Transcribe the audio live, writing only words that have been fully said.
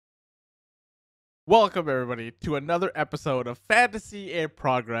Welcome everybody to another episode of Fantasy in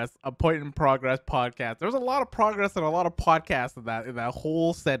Progress, a point in progress podcast. There's a lot of progress and a lot of podcasts in that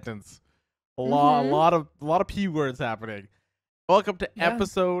whole sentence. A lot, a Mhm. lot of a lot of p words happening. Welcome to Yeah.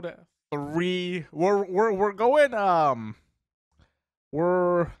 episode 3. We're going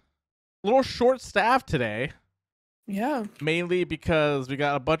we're a little short staffed today, Yeah. mainly because we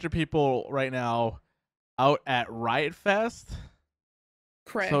got a bunch of people right now out at Riot Fest. So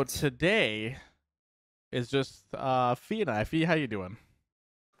Correct. today is just Fiona. Fee, how you doing?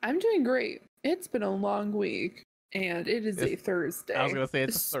 I'm doing great. It's been a long week, and it is It's a I was Thursday. gonna say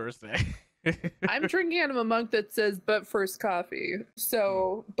it's a Thursday. I'm drinking out of a mug that says "but first coffee,"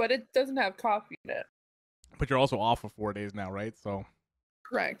 Hmm. but it doesn't have coffee in it. But you're also off for 4 days now, right? So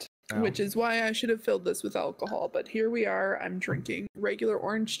Correct. yeah, Which is why I should have filled this with alcohol. But here we are. I'm drinking regular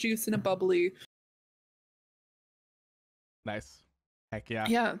orange juice in a bubbly. nice. Heck yeah.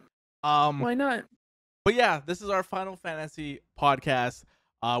 Yeah. Um, Why not? but yeah, this is our Final Fantasy podcast,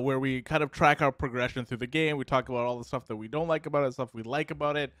 where we kind of track our progression through the game. We talk about all the stuff that we don't like about it, stuff we like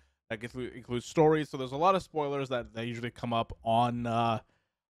about it. That includes stories. So there's a lot of spoilers that usually come up on the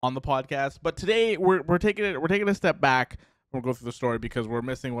podcast. But today we're taking a step back. We'll go through the story because we're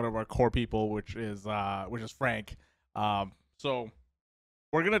missing one of our core people, which is Frank. So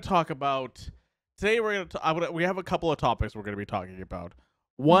we're gonna talk about today. We have a couple of topics we're gonna be talking about.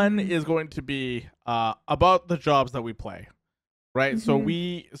 One Mm-hmm. is going to be about the jobs that we play. Right. So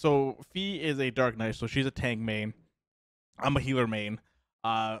Mm-hmm. Fee is a Dark Knight, so she's a tank main. I'm a healer main.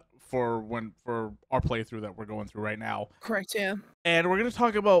 For our playthrough that we're going through right now. Correct. Yeah. And we're gonna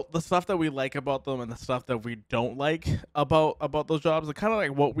talk about the stuff that we like about them and the stuff that we don't like about those jobs, and kind of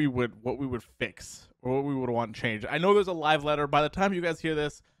like what we would fix or what we would want to change. I know there's a live letter. By the time you guys hear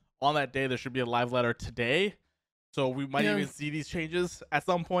this on that day, there should be a live letter today, so we might Yeah. even see these changes at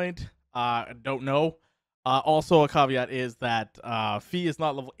some point. I don't know. Also, a caveat is that Fee is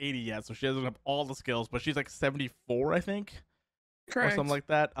not level 80 yet, so she doesn't have all the skills, but she's like 74, I think, or something Correct. like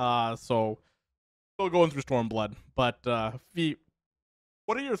that. So still going through Stormblood, but Fee,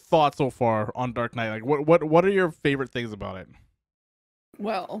 what are your thoughts so far on Dark Knight? Like, what are your favorite things about it?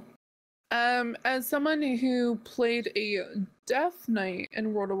 Well, as someone who played a Death Knight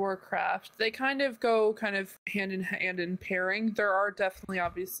in World of Warcraft, they kind of go hand in hand in pairing. There are definitely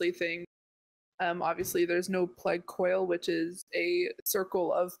obviously things. Obviously there's no plague coil, which is a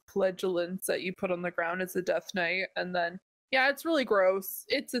circle of pledulence that you put on the ground as a Death Knight, and then yeah, it's really gross.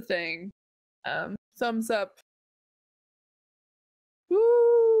 It's a thing. Thumbs up.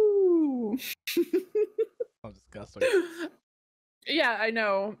 Woo! Oh, disgusting. Yeah, I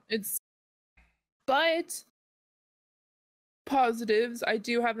know. But positives. I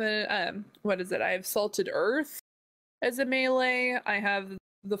do have what is it? I have Salted Earth as a melee. I have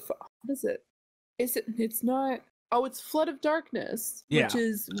what is it? It's not. Oh, it's Flood of Darkness, which Yeah,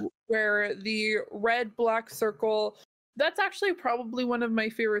 is where the red black circle. That's actually probably one of my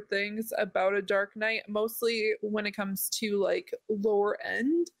favorite things about a Dark Knight, mostly when it comes to like lower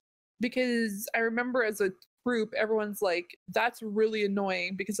end, because I remember as a group, everyone's like, "That's really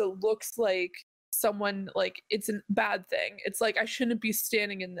annoying," because it looks like someone like it's a bad thing. It's like I shouldn't be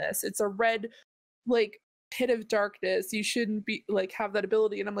standing in this. It's a red like pit of darkness. You shouldn't be like have that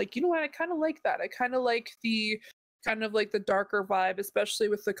ability. And I'm like, you know what? I kind of like that. I kind of like the darker vibe, especially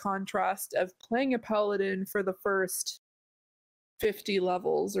with the contrast of playing a paladin for the first 50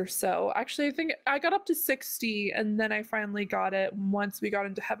 levels or so. Actually, I think I got up to 60 and then I finally got it once we got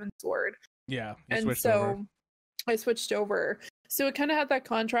into Heaven's Word. yeah, you And switched over. so I switched over. So it kind of had that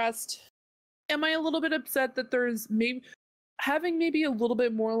contrast. Am I a little bit upset that there's maybe a little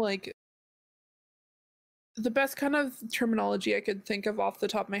bit more like the best kind of terminology I could think of off the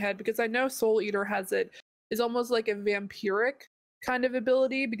top of my head, because I know Soul Eater has it, is almost like a vampiric kind of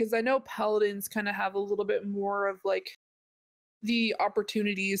ability, because I know paladins kind of have a little bit more of like the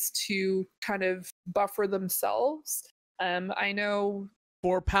opportunities to kind of buffer themselves. I know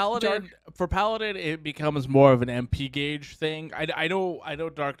For Dark. Paladin, it becomes more of an MP gauge thing. I know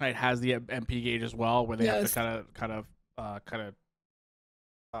Dark Knight has the MP gauge as well, where they have to Yes. kind of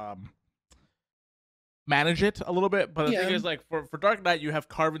um manage it a little bit. But the thing Yeah. is, like for Dark Knight, you have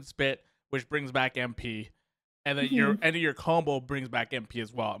Carve and Spit, which brings back MP, and then your Mhm. end of your combo brings back MP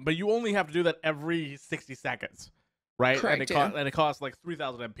as well. But you only have to do that every 60 seconds, right? Correct. Yeah. And it costs like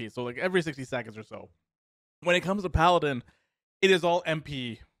 3,000 MP, so like every 60 seconds or so. When it comes to Paladin, it is all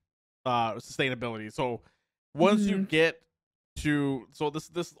MP sustainability. So once you Mhm. get to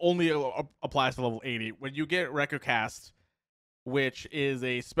this only applies to level 80. When you get Recocast, which is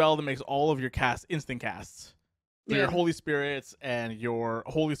a spell that makes all of your casts instant casts. So your Yeah. holy spirits and your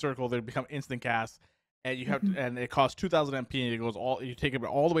holy circle, they become instant casts, and you have Mhm. and it costs 2,000 MP, and it goes all you take it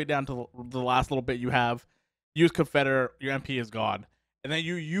all the way down to the last little bit you have. Use Confederate, your MP is gone, and then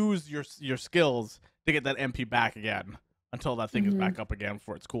you use your skills to get that MP back again until that thing is Mhm. back up again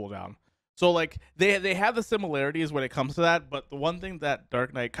for its cooldown. So like they have the similarities when it comes to that, but the one thing that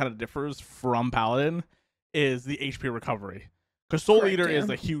Dark Knight kind of differs from Paladin is the HP recovery, because Soul Correct. Eater Yeah. is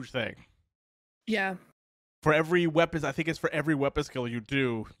a huge thing. Yeah. For every weapon, I think it's for every weapon skill you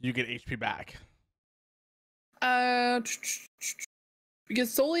do, you get HP back. Uh,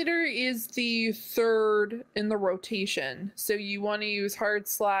 because Soul Eater is the third in the rotation, so you want to use Hard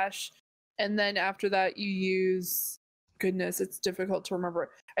Slash, and then after that you use. Goodness, it's difficult to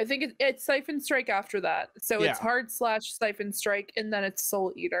remember. I think it's Siphon Strike after that, so it's Yeah. Hard Slash, Siphon Strike, and then it's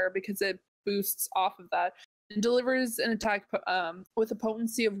Soul Eater because it boosts off of that and delivers an attack with a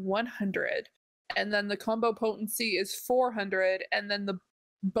potency of 100, and then the combo potency is 400, and then the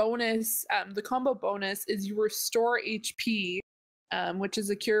bonus, the combo bonus is you restore HP, which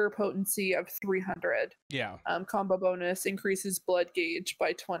is a cure potency of 300. Yeah. Combo bonus increases blood gauge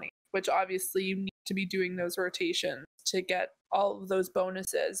by 20, which obviously you need to be doing those rotations to get all of those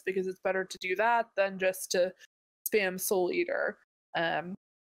bonuses, because it's better to do that than just to spam Soul Eater,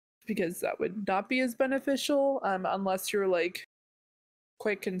 because that would not be as beneficial unless you're like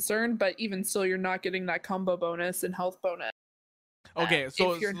quite concerned, but even still you're not getting that combo bonus and health bonus. Okay,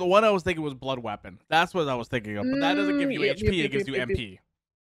 so, If you're the one I was thinking was Blood Weapon. That's what I was thinking of, but that doesn't give you yep, HP; yep, it gives yep, you yep, yep. MP.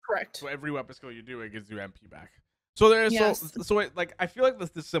 Correct. So every weapon skill you do, it gives you MP back. So there's Yes. like I feel like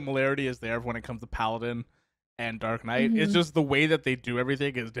the similarity is there when it comes to Paladin and Dark Knight. It's Mhm. just the way that they do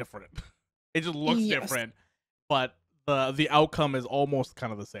everything is different. It just looks Yes. different, but the outcome is almost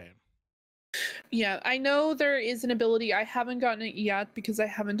kind of the same. Yeah, I know there is an ability. I haven't gotten it yet because I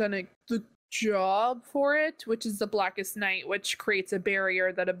haven't done the job for it, which is the Blackest Night, which creates a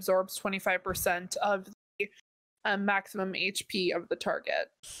barrier that absorbs 25% of the maximum HP of the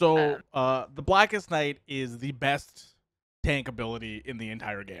target. So the Blackest Night is the best tank ability in the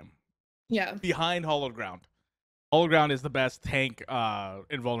entire game, Yeah. behind Hollowed Ground. Hollowed Ground is the best tank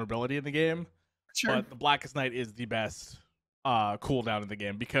invulnerability in the game, Sure. but the Blackest Night is the best cooldown in the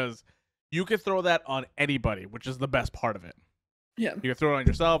game, because you can throw that on anybody, which is the best part of it. Yeah. You can throw it on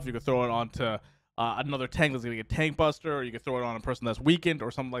yourself, you can throw it onto another tank that's going to get tank buster, or you can throw it on a person that's weakened or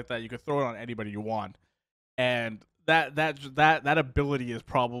something like that. You can throw it on anybody you want. And that ability is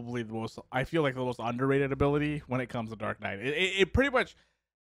probably the most, I feel like, the most underrated ability when it comes to Dark Knight. It pretty much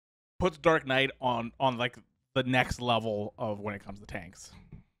puts Dark Knight on like the next level of when it comes to tanks.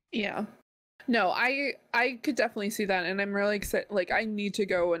 Yeah. No, I could definitely see that, and I'm really excited. Like, I need to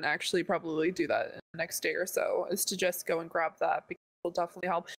go and actually probably do that in the next day or so, is to just go and grab that, because it will definitely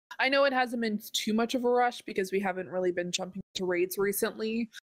help. I know it hasn't been too much of a rush because we haven't really been jumping to raids recently.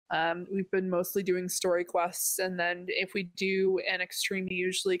 We've been mostly doing story quests, and then if we do an extreme, we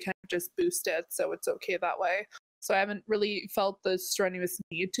usually kind of just boost it, so it's okay that way. So I haven't really felt the strenuous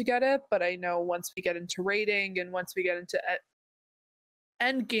need to get it, but I know once we get into raiding and once we get into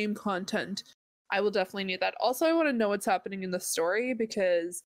end game content, I will definitely need that. Also, I want to know what's happening in the story,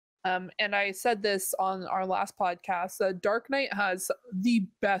 because and I said this on our last podcast, Dark Knight has the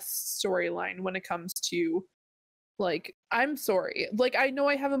best storyline when it comes to, like, I'm sorry, like, I know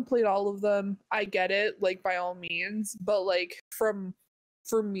I haven't played all of them, I get it, like, by all means, but like, for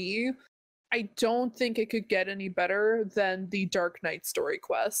me, I don't think it could get any better than the Dark Knight story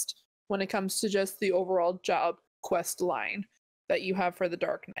quest when it comes to just the overall job quest line that you have for the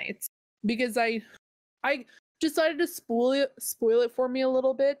Dark Knights. Because I decided to spoil it for me a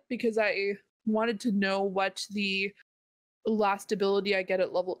little bit, because I wanted to know what the last ability I get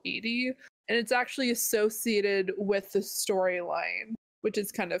at level 80, and it's actually associated with the storyline, which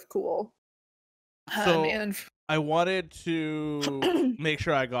is kind of cool. So And I wanted to make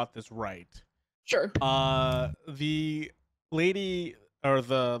sure I got this right. sure. The lady, or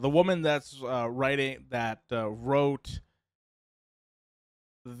the woman that's writing that wrote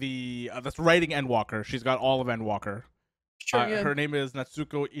that's writing Endwalker. She's got all of Endwalker. Sure, yeah. Her name is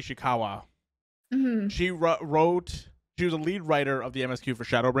Natsuko Ishikawa. Mhm. She wrote. She was a lead writer of the MSQ for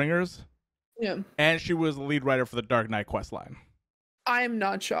Shadowbringers, Yeah. and she was the lead writer for the Dark Knight questline. I am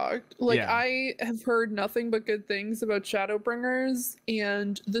not shocked. Like, Yeah. I have heard nothing but good things about Shadowbringers,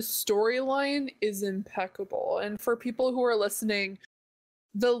 and the storyline is impeccable. And for people who are listening,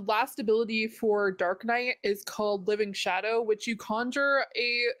 the last ability for Dark Knight is called Living Shadow, which you conjure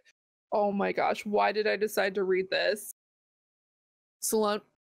a. Oh my gosh, why did I decide to read this? Oh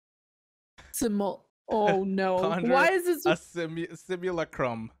no. Conjure Why is this? a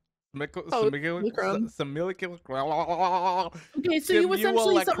simulacrum. Simulacrum. Simulacrum Okay, so you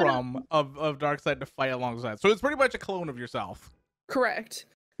essentially summon of Darkseid to fight alongside. So it's pretty much a clone of yourself. correct.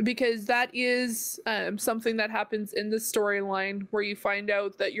 Because that is something that happens in the storyline where you find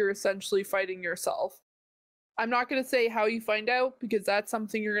out that you're essentially fighting yourself. I'm not going to say how you find out because that's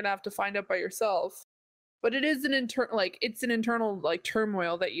something you're going to have to find out by yourself. But it is an internal like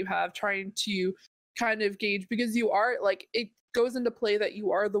turmoil that you have trying to kind of gauge, because you are like, it goes into play that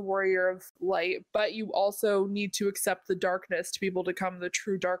you are the warrior of light, but you also need to accept the darkness to be able to become the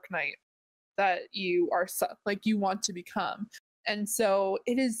true Dark Knight that you are like you want to become. And so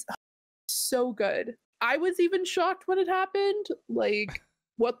it is so good. I was even shocked when it happened. Like,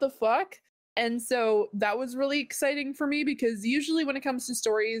 what the fuck? And so that was really exciting for me, because usually when it comes to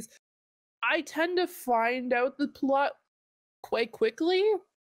stories, I tend to find out the plot quite quickly.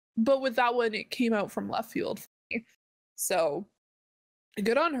 But with that one, it came out from left field for me. So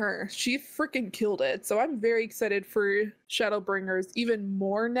good on her. She freaking killed it. So I'm very excited for Shadowbringers even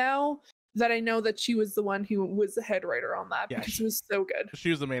more now that I know that she was the one who was the head writer on that, because it was so good. She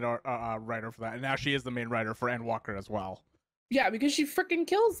was the main writer for that, and now she is the main writer for Endwalker as well. Yeah, because she freaking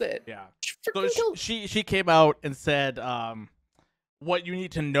kills it. Yeah. She came out and said what you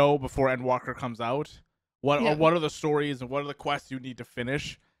need to know before Endwalker comes out. What are the stories and what are the quests you need to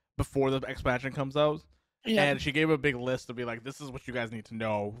finish before the expansion comes out? Yeah. And she gave a big list to be like, this is what you guys need to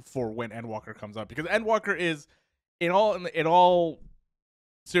know for when Endwalker comes out, because Endwalker is in all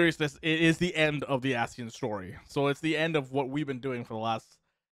seriousness, it is the end of the Ascian story. So it's the end of what we've been doing for the last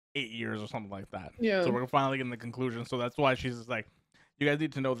 8 years or something like that. Yeah. So we're finally getting the conclusion. So that's why she's just like, you guys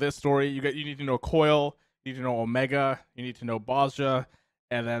need to know this story. You need to know Coil. You need to know Omega. You need to know Bozja,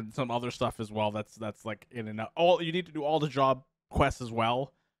 and then some other stuff as well. That's like in and out. You need to do all the job quests as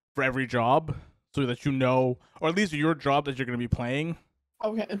well for every job, so that you know, or at least your job that you're going to be playing.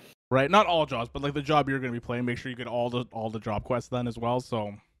 Okay. Right, not all jobs, but like the job you're going to be playing. Make sure you get all the job quests done as well.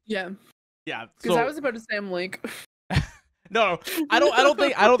 So yeah. Because I was about to say, I'm like, no, I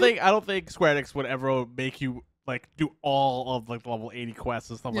don't think Square Enix would ever make you like do all of like the level 80 quests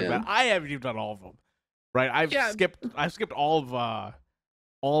and stuff like that. I haven't even done all of them. Right? I've skipped all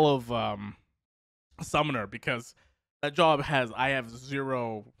of Summoner, because that job I have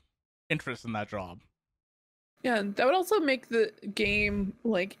zero interest in that job. Yeah, that would also make the game,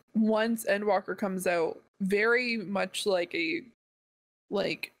 like, once Endwalker comes out, very much like a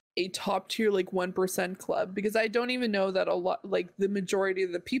top tier, like 1% club, because I don't even know that a lot, like the majority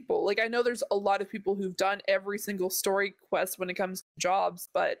of the people, like I know there's a lot of people who've done every single story quest when it comes to jobs,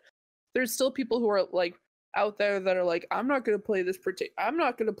 but there's still people who are like out there that are like, I'm not going to play I'm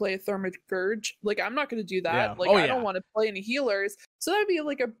not going to play a Thaumaturge. Like, I'm not going to do that. Yeah. Like, I don't want to play any healers. So that'd be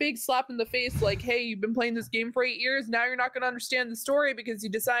like a big slap in the face. Like, hey, you've been playing this game for 8 years. Now you're not going to understand the story because you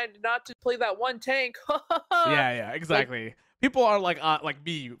decided not to play that one tank. yeah, exactly. Like, people are like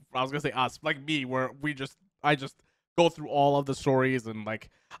me. I was going to say us, like me, where I just go through all of the stories, and like,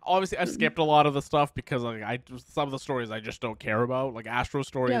 obviously I skipped a lot of the stuff because like some of the stories I just don't care about. Like Astro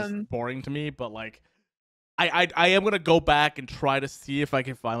story is boring to me, but like, I am gonna go back and try to see if I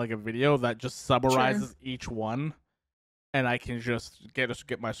can find like a video that just summarizes each one, and I can just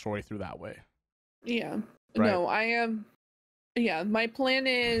get my story through that way. Yeah. Right. No, I am. Yeah, my plan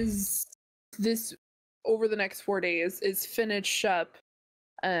is this over the next 4 days is finish up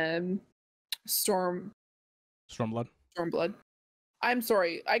Stormblood. I'm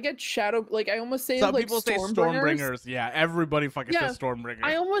sorry. I get Shadow. Like, I almost say some like people say Stormbringers. Yeah, everybody fucking says Stormbringers.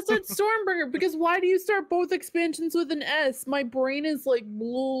 I almost said Stormbringer because why do you start both expansions with an S? My brain is like,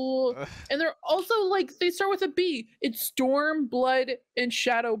 blah. And they're also like they start with a B. It's Stormblood and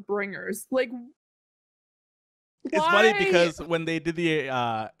Shadowbringers. Like, it's funny because when they did the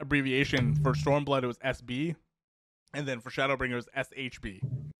abbreviation for Stormblood, it was SB, and then for Shadowbringer, it was SHB.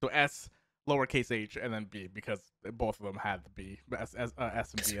 So S, lowercase h, and then B, because both of them had the B, S and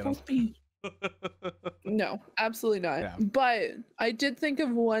B in them. No, absolutely not. Yeah. But I did think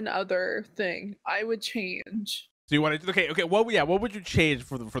of one other thing I would change. So you want to? Okay. What would you change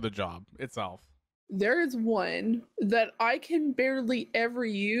for the job itself? There is one that I can barely ever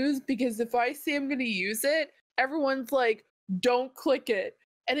use because if I say I'm going to use it, everyone's like, "Don't click it,"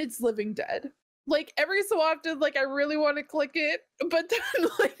 and it's Living Dead. Like every so often, like I really want to click it, but then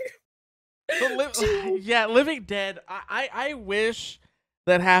like. Living Dead. I wish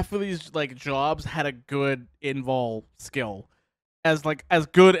that half of these like jobs had a good invul skill, as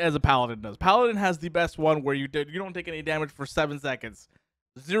good as a paladin does. Paladin has the best one where you don't take any damage for 7 seconds,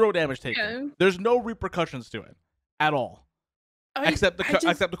 0 damage taken. Yeah. There's no repercussions to it at all, except the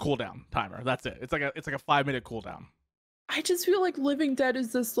cooldown timer. That's it. It's like a 5-minute cooldown. I just feel like Living Dead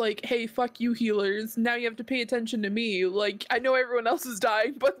is this like, hey, fuck you healers. Now you have to pay attention to me. Like, I know everyone else is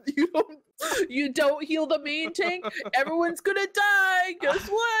dying, but you don't heal the main tank. Everyone's gonna die. Guess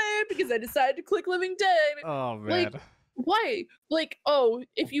what? Because I decided to click Living Dead. Oh Like, man. why? Like, oh,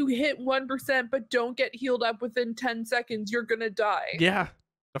 if you hit 1% but don't get healed up within 10 seconds, you're gonna die. Yeah.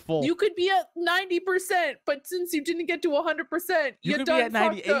 The full. You could be at 90%, but since you didn't get to 100%, You could be at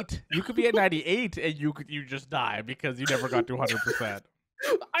 98. You could be at 98 and you just die because you never got to 100%.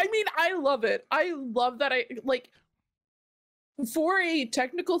 I mean, I love it. I love that. I like for a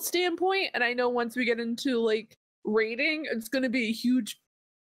technical standpoint, and I know once we get into like rating, it's going to be a huge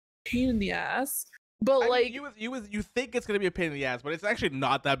pain in the ass. But like, you think it's gonna be a pain in the ass, but it's actually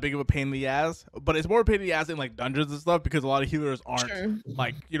not that big of a pain in the ass. But it's more a pain in the ass in like dungeons and stuff because a lot of healers aren't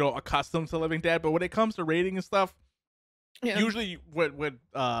like accustomed to Living Dead. But when it comes to raiding and stuff, usually when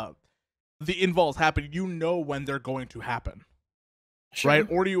the involves happen, you know when they're going to happen, right?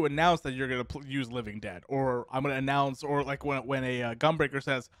 Or do you announce that you're gonna use Living Dead, or I'm gonna announce, or like when a gunbreaker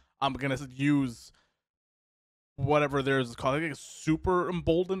says I'm gonna use whatever there's called, like super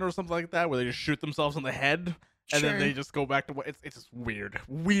emboldened or something like that, where they just shoot themselves in the head and then they just go back to what it's just weird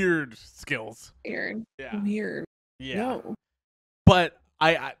skills. Weird. Yeah. No. But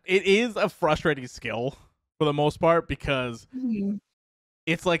I it is a frustrating skill for the most part because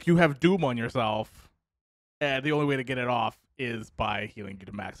it's like you have doom on yourself and the only way to get it off is by healing you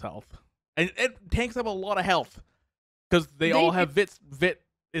to max health. And it tanks up a lot of health because they all have Vit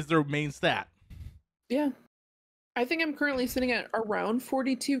is their main stat. Yeah. I think I'm currently sitting at around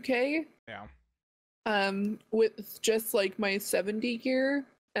 42k. Yeah. With just like my 70 gear,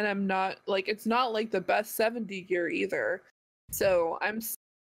 and I'm not like it's not like the best 70 gear either. So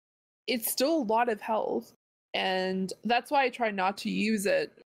it's still a lot of health, and that's why I try not to use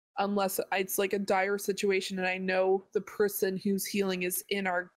it unless it's like a dire situation and I know the person who's healing is in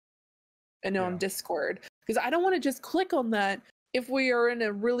on Discord, because I don't want to just click on that if we are in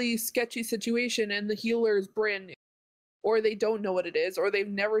a really sketchy situation and the healer is brand new, or they don't know what it is, or they've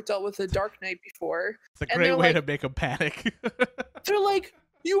never dealt with a Dark Knight before. It's a great way to make them panic. They're like,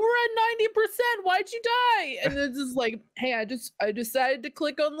 you were at 90%, why'd you die? And it's just like, hey, I decided to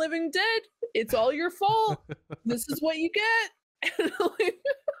click on Living Dead. It's all your fault. This is what you get.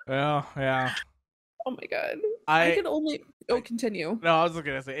 Yeah. Oh my god. I can only continue. No, I was just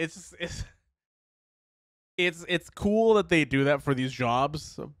gonna say it's cool that they do that for these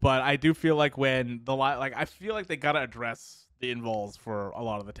jobs, but I do feel like when I feel like they gotta address the involves for a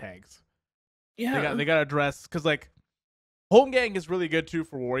lot of the tanks. Yeah, they gotta address, because like Home Gang is really good too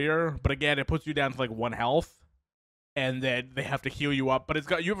for Warrior, but again it puts you down to like 1 health, and then they have to heal you up. But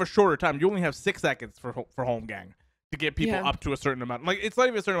you have a shorter time. You only have 6 seconds for Home Gang to get people up to a certain amount. Like it's not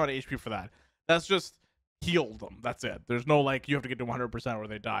even a certain amount of HP for that. That's just heal them. That's it. There's no like you have to get to 100% or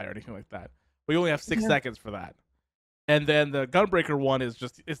they die or anything like that. But you only have 6 seconds for that. And then the Gunbreaker one is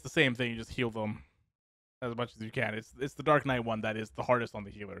it's the same thing. You just heal them as much as you can. It's the Dark Knight one that is the hardest on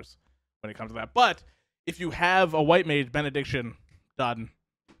the healers when it comes to that. But if you have a White Mage Benediction done,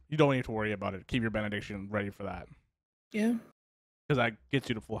 you don't need to worry about it. Keep your Benediction ready for that. Yeah. Because that gets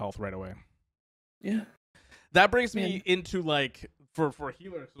you to full health right away. Yeah. That brings me into like for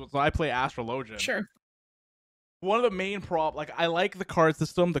healers. So I play Astrologian. Sure. One of the main I like the card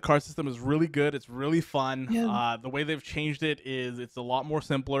system. The card system is really good. It's really fun. Yeah. The way they've changed it is it's a lot more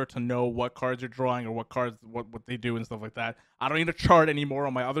simpler to know what cards you're drawing or what cards what they do and stuff like that. I don't need a chart anymore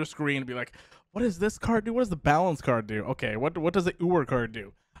on my other screen and be like, what does this card do? What does the balance card do? Okay, what does the Uwer card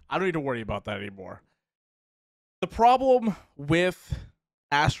do? I don't need to worry about that anymore. The problem with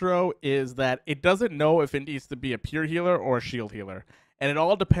Astro is that it doesn't know if it needs to be a pure healer or a shield healer, and it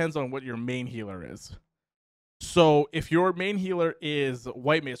all depends on what your main healer is. So if your main healer is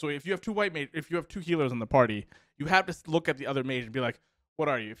White Mage, so if you have two healers in the party, you have to look at the other mage and be like, what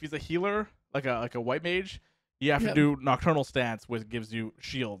are you? If he's a healer, like a White Mage, you have to do Nocturnal Stance, which gives you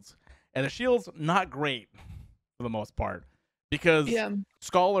shields. And the shield's not great for the most part, because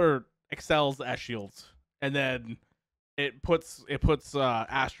Scholar excels at shields, and then it puts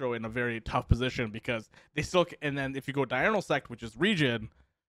Astro in a very tough position because they still. And then if you go Diurnal Sect, which is region,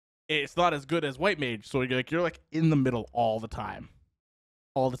 it's not as good as White Mage, so you're like in the middle all the time.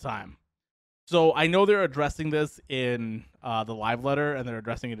 So I know they're addressing this in the live letter, and they're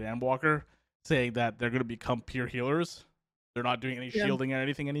addressing it in Endwalker, saying that they're going to become pure healers. They're not doing any shielding or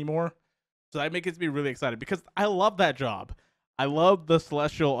anything anymore. So that makes me really excited because I love that job. I love the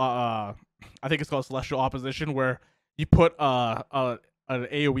Celestial. I think it's called Celestial Opposition, where you put an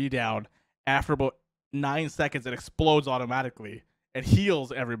AOE down after about 9 seconds, it explodes automatically and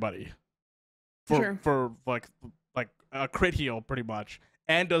heals everybody for like a crit heal pretty much,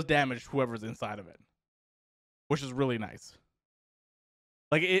 and does damage to whoever's inside of it, which is really nice.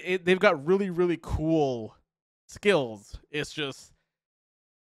 Like they've got really cool skills. It's just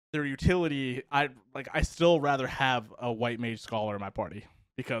their utility. I still rather have a white mage scholar in my party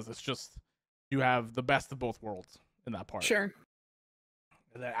because it's just you have the best of both worlds in that part. Sure.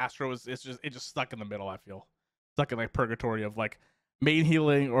 And then Astro is just stuck in the middle. I feel stuck in like purgatory of like main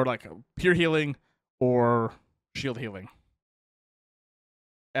healing or like pure healing or shield healing.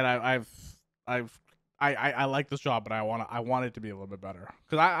 And I like this job, but I want it to be a little bit better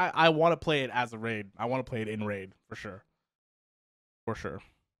because I want to play it as a raid. I want to play it in raid for sure.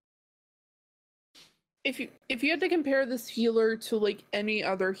 If you had to compare this healer to like any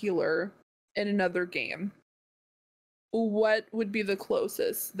other healer in another game, what would be the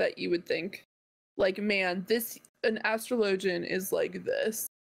closest that you would think? Like, man, an astrologian is like this.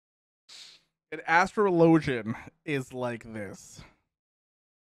 An astrologian is like this.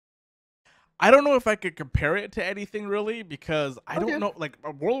 I don't know if I could compare it to anything really because I don't know. Like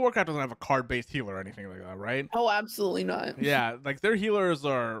World of Warcraft doesn't have a card-based healer or anything like that, right? Oh, absolutely not. Yeah, like their healers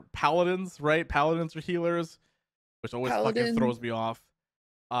are paladins, right? Paladins are healers, which always fucking throws me off.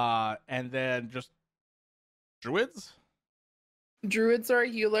 And then just druids. Druids are a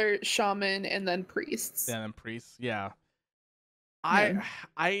healer, shaman, and then priests. Yeah, and priests. Yeah.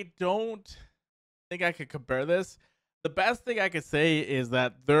 I don't think I could compare this. The best thing I could say is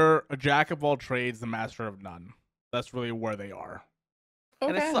that they're a jack of all trades, the master of none. That's really where they are.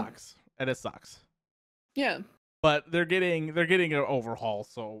 Okay. And it sucks. Yeah. But they're getting an overhaul.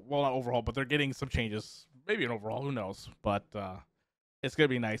 So, well, not overhaul, but they're getting some changes. Maybe an overhaul. Who knows? But it's gonna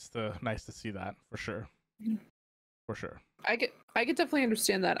be nice to see that for sure. For sure. I could definitely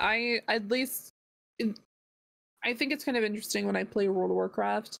understand that. I think it's kind of interesting when I play World of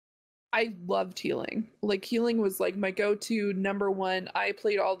Warcraft. I loved healing. Like healing was like my go-to number one. I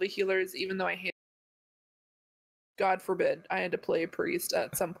played all the healers, even though I hated. God forbid I had to play a priest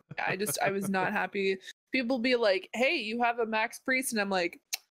at some point. I was not happy. People be like, "Hey, you have a max priest," and I'm like,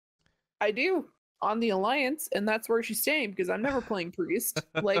 "I do on the Alliance, and that's where she's staying because I'm never playing priest."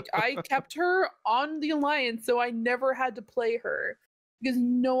 Like I kept her on the Alliance, so I never had to play her because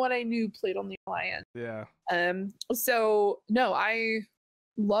no one I knew played on the Alliance. Yeah. So no, I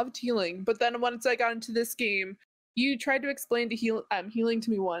loved healing, but then once I got into this game, you tried to explain to healing to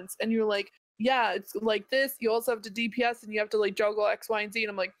me once, and you're like, "Yeah, it's like this. You also have to DPS, and you have to like juggle X, Y, and Z."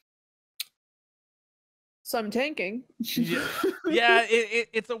 And I'm like, "So I'm tanking." Yeah,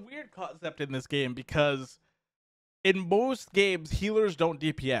 it's a weird concept in this game because in most games healers don't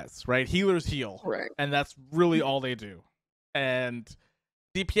DPS, right? Healers heal, right? And that's really all they do. And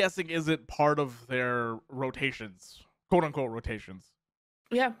DPSing isn't part of their rotations, quote unquote rotations.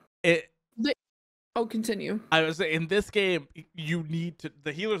 Yeah. Continue. I was saying in this game,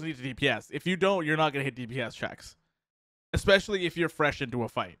 the healers need to DPS. If you don't, you're not gonna hit DPS checks, especially if you're fresh into a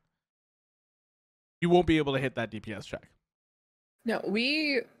fight. You won't be able to hit that DPS check. No,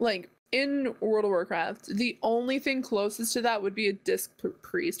 we like in World of Warcraft. The only thing closest to that would be a disc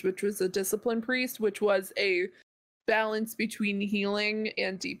priest, which was a discipline priest, which was a balance between healing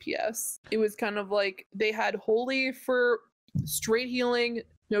and DPS. It was kind of like they had holy for straight healing,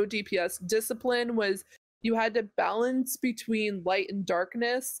 no DPS. Discipline was you had to balance between light and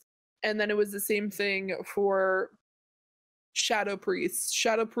darkness, and then it was the same thing for shadow priests.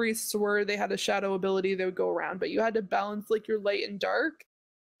 Shadow priests were they had a shadow ability they would go around, but you had to balance like your light and dark,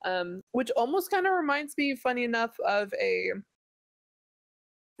 which almost kind of reminds me, funny enough, of a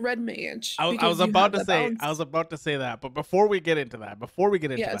red mage. I was about to say that, but before we get into that, but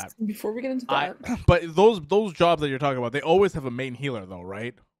those jobs that you're talking about, they always have a main healer though,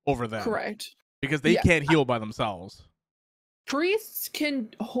 right? Over them, correct? Because they can't heal by themselves. Priests can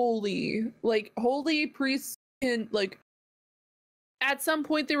holy priests can like. At some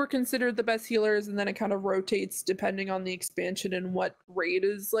point, they were considered the best healers, and then it kind of rotates depending on the expansion and what raid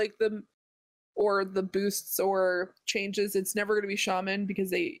is like or the boosts or changes. It's never going to be shaman because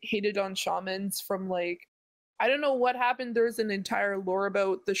they hated on shamans from like, I don't know what happened. There's an entire lore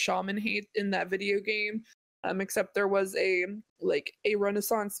about the shaman hate in that video game, except there was a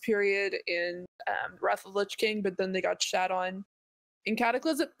renaissance period in Wrath of the Lich King, but then they got shat on in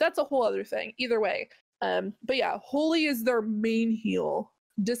Cataclysm. That's a whole other thing. Either way. But yeah, holy is their main heal.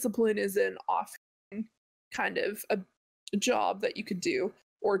 Discipline is an off kind of a job that you could do,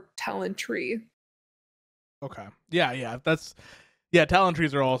 or talent tree. Okay. Yeah. Talent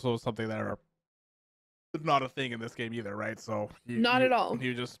trees are also something that are not a thing in this game either, right? So not at all.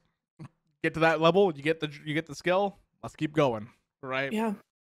 You just get to that level, you get the skill. Let's keep going, right? Yeah.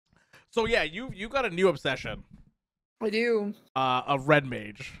 So yeah, you got a new obsession. I do. A red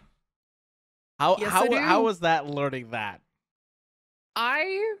mage. Yes, I How do. was that learning that?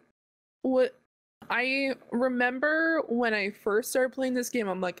 I would. I remember when I first started playing this game,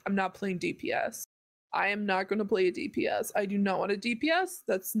 I'm like, I'm not playing DPS. I am not going to play a DPS. I do not want a DPS.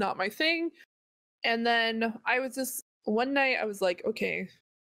 That's not my thing. And then I was just one night I was like, okay,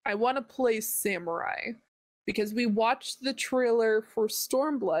 I want to play Samurai because we watched the trailer for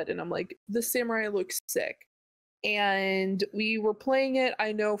Stormblood and I'm like, the Samurai looks sick. And we were playing it.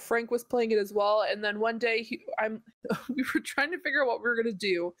 I know Frank was playing it as well. And then one day we were trying to figure out what we were gonna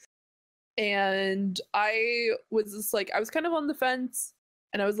do. And I was just like, I was kind of on the fence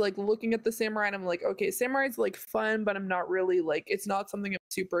and I was like looking at the Samurai and I'm like, okay, Samurai's like fun, but I'm not really like, it's not something I'm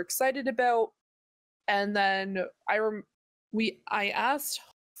super excited about. And then I asked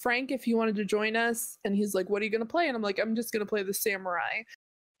Frank if he wanted to join us, and he's like, "What are you gonna play?" And I'm like, "I'm just gonna play the Samurai."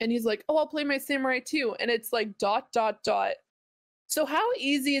 And he's like, "Oh, I'll play my Samurai too." And it's like dot dot dot. So how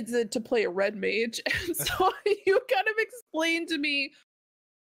easy is it to play a red mage? And so you kind of explained to me,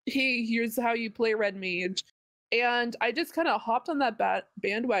 "Hey, here's how you play red mage." And I just kind of hopped on that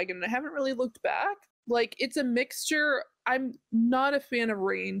bandwagon, and I haven't really looked back. Like it's a mixture. I'm not a fan of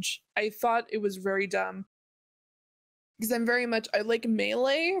range. I thought it was very dumb because I like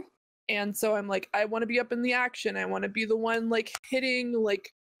melee, and so I'm like I want to be up in the action. I want to be the one like hitting,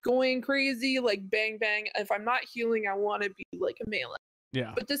 like going crazy, like bang bang. If I'm not healing, I want to be like a melee.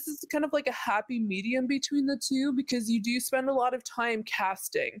 Yeah. But this is kind of like a happy medium between the two because you do spend a lot of time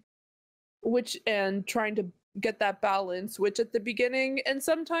casting, which and trying to get that balance, which at the beginning and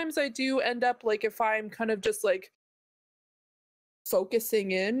sometimes I do end up like if I'm kind of just like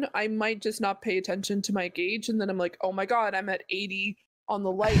focusing in, I might just not pay attention to my gauge and then I'm like, oh my god, I'm at 80 on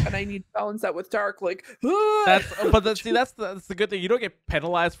the light and I need to balance that with dark. Like that's the good thing. You don't get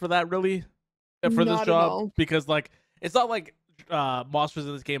penalized for that really for this not at job all. because like it's not like monsters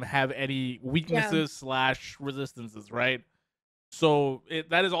in this game have any weaknesses slash resistances, right? So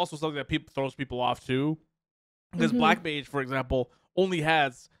that is also something that throws people off too. Because Black Mage, for example, only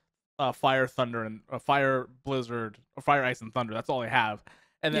has fire, thunder, and fire, blizzard, or fire, ice, and thunder. That's all they have.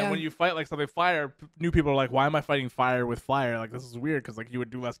 And then when you fight like something fire, new people are like, "Why am I fighting fire with fire? Like this is weird because like you would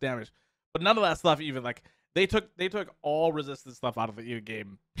do less damage." But none of that stuff even like they took all resistance stuff out of the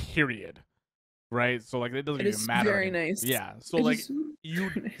game. Period. Right. So like it doesn't even matter. Very anymore. nice. Yeah. So like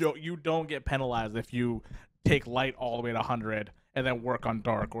you don't get penalized if you take light all the way to 100 and then work on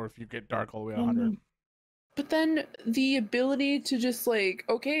dark, or if you get dark all the way to 100. But then the ability to just like,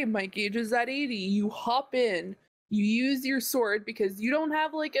 okay, my gauge is at 80, you hop in, you use your sword because you don't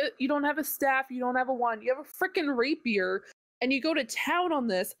have a staff, you don't have a wand, you have a freaking rapier, and you go to town on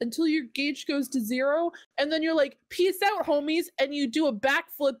this until your gauge goes to 0, and then you're like, peace out, homies, and you do a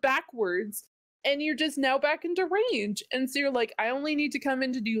backflip backwards, and you're just now back into range. And so you're like, I only need to come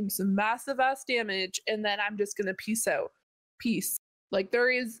in to do some massive ass damage, and then I'm just gonna peace out. Peace. Like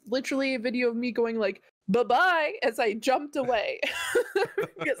there is literally a video of me going like, bye-bye, as I jumped away.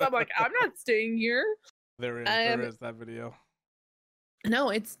 Because I'm like, I'm not staying here. There is that video.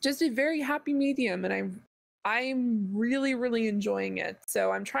 No, it's just a very happy medium, and I'm really, really enjoying it.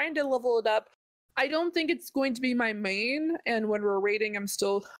 So I'm trying to level it up. I don't think it's going to be my main, and when we're raiding, I'm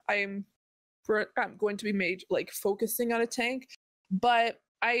going to be like focusing on a tank. But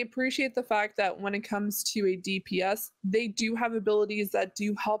I appreciate the fact that when it comes to a DPS, they do have abilities that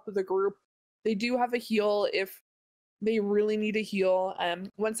do help the group. They do have a heal if they really need a heal.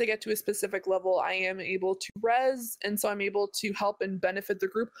 Once I get to a specific level, I am able to res, and so I'm able to help and benefit the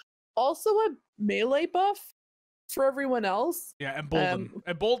group. Also a melee buff for everyone else. Yeah, Embolden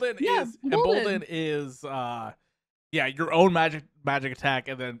is your own magic attack,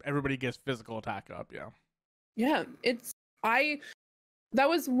 and then everybody gets physical attack up. Yeah, that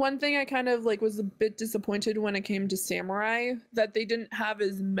was one thing I kind of like was a bit disappointed when it came to Samurai, that they didn't have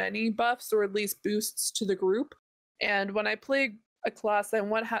as many buffs or at least boosts to the group. And when I play a class, I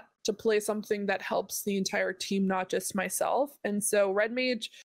want to play something that helps the entire team, not just myself. And so Red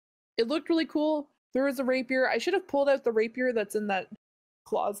Mage, it looked really cool. There was a rapier. I should have pulled out the rapier that's in that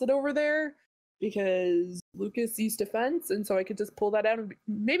closet over there because Lucas used defense, and so I could just pull that out. And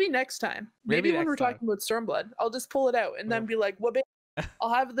maybe next time. Maybe when we're talking about Stormblood, I'll just pull it out and then be like, what?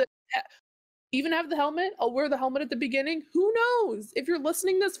 I'll have even have the helmet. I'll wear the helmet at the beginning. Who knows? If you're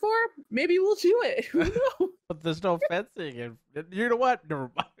listening this far, maybe we'll do it. Who knows? But there's no fencing, and you know what?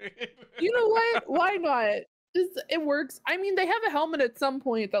 Never mind. You know what? Why not? It works. I mean, they have a helmet at some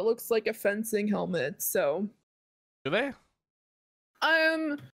point that looks like a fencing helmet. So, do they?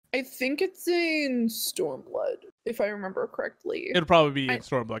 I think it's in Stormblood, if I remember correctly. It'll probably be in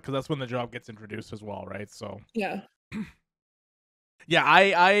Stormblood because that's when the job gets introduced as well, right? So yeah. Yeah,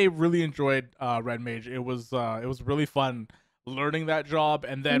 I really enjoyed Red Mage. It was really fun learning that job,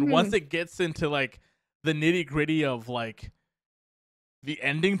 and then once it gets into like the nitty gritty of like the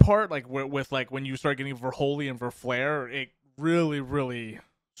ending part, like with like when you start getting Verholy and Verflare, it really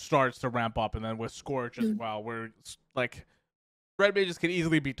starts to ramp up, and then with Scorch as well, where like Red Mages can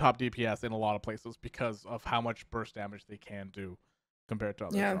easily be top DPS in a lot of places because of how much burst damage they can do compared to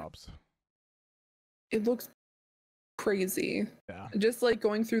other jobs. It looks crazy. Yeah. Just like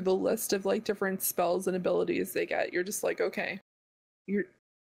going through the list of like different spells and abilities they get, you're just like, okay,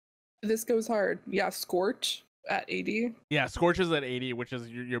 this goes hard. Yeah, Scorch at 80. Yeah, Scorch is at 80, which is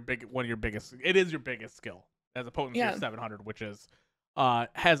one of your biggest. It is your biggest skill as a potency of 700, which is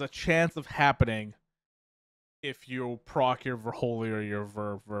has a chance of happening if you proc your Verholy or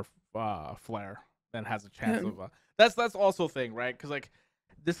your Flare. Then has a chance of that's also a thing, right? Because like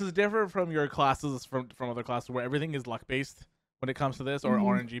this is different from your classes from other classes where everything is luck based when it comes to this, or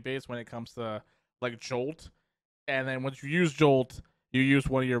RNG based when it comes to like Jolt. And then once you use Jolt, you use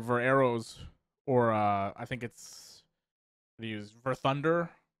one of your Ver arrows, or I think it's use Ver Thunder.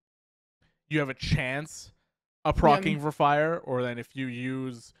 You have a chance of proccing Ver Fire, or then if you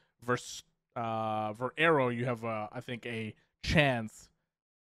use Ver Arrow, you have I think a chance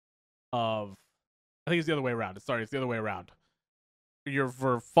of. I think it's the other way around. Sorry, it's the other way around. Your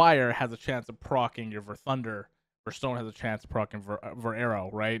Ver Fire has a chance of proccing your Ver Thunder. Ver Stone has a chance of proccing Ver Arrow,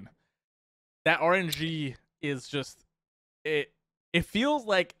 right? That RNG is just it. It feels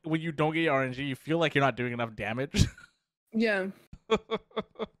like when you don't get your RNG, you feel like you're not doing enough damage. Yeah.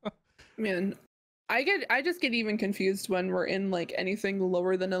 Man, I just get even confused when we're in like anything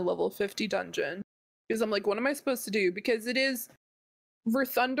lower than a level 50 dungeon. Because I'm like, what am I supposed to do? Because it is Ver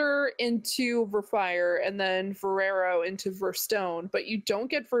Thunder into Ver Fire and then Verero into Ver Stone, but you don't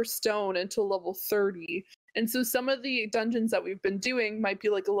get Ver Stone until level 30. And so some of the dungeons that we've been doing might be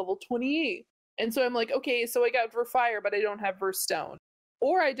like a level 28. And so I'm like, okay, so I got Ver Fire, but I don't have Ver Stone.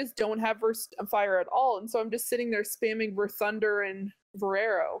 Or I just don't have Ver Fire at all. And so I'm just sitting there spamming Ver Thunder and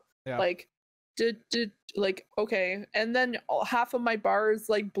Verero. Yeah. Like, like, okay. And then half of my bars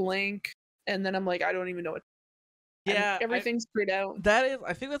like blank. And then I'm like, I don't even know what. Yeah, everything's grayed out.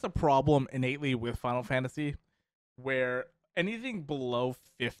 I think that's a problem innately with Final Fantasy, where anything below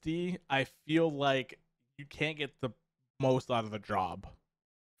 50, I feel like you can't get the most out of the job.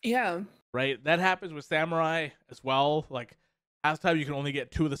 Yeah. Right? That happens with Samurai as well. Like, half the time you can only get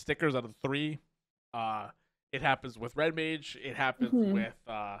 2 of the stickers out of 3. It happens with Red Mage. It happens with,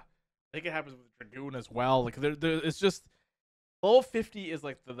 I think it happens with Dragoon as well. Like, it's just, level 50 is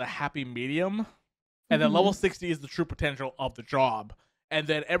like the happy medium. And then level 60 is the true potential of the job. And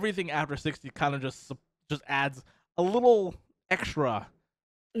then everything after 60 kind of just adds a little extra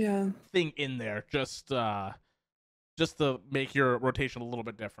thing in there just to make your rotation a little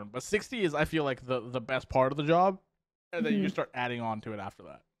bit different. But 60 is, I feel like, the best part of the job. And then you start adding on to it after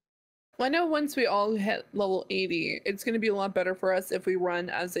that. Well, I know once we all hit level 80, it's going to be a lot better for us if we run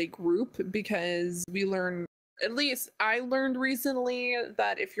as a group, because we learn, at least I learned recently,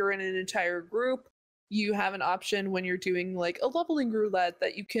 that if you're in an entire group, you have an option when you're doing like a leveling roulette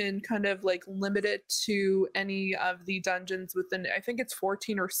that you can kind of like limit it to any of the dungeons within, I think it's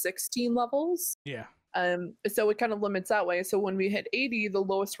 14 or 16 levels. Yeah. So it kind of limits that way. So when we hit 80, the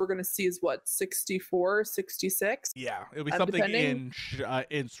lowest we're going to see is what, 64, 66? Yeah, it'll be something in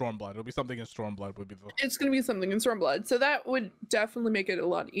Stormblood. It'll be something in Stormblood would be the. It's going to be something in Stormblood. So that would definitely make it a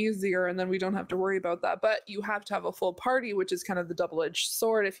lot easier, and then we don't have to worry about that. But you have to have a full party, which is kind of the double-edged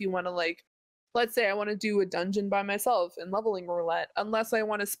sword if you want to, like, let's say I want to do a dungeon by myself in leveling roulette, unless I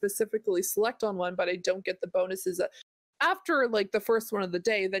want to specifically select on one, but I don't get the bonuses after like the first one of the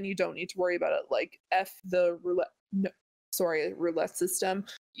day, then you don't need to worry about it. Like the roulette system.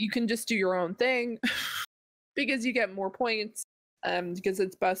 You can just do your own thing because you get more points. Because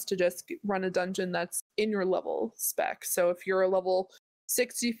it's best to just run a dungeon that's in your level spec. So if you're a level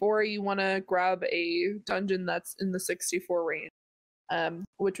 64, you want to grab a dungeon that's in the 64 range.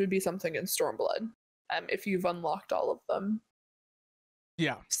 Which would be something in Stormblood, if you've unlocked all of them.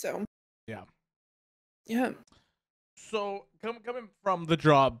 Yeah. So. Yeah. Yeah. So coming from the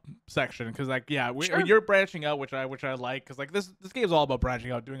job section, because like you're branching out, which I like, because like this game is all about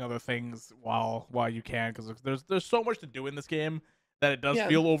branching out, doing other things while you can, because there's so much to do in this game that it does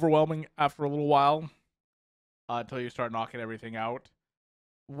feel overwhelming after a little while, until you start knocking everything out.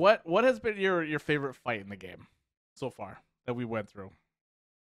 What has been your favorite fight in the game so far that we went through?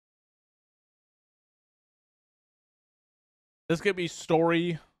 This could be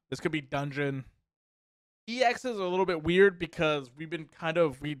story. This could be dungeon. EX is a little bit weird because we did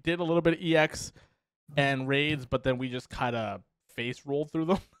a little bit of EX and raids, but then we just kind of face roll through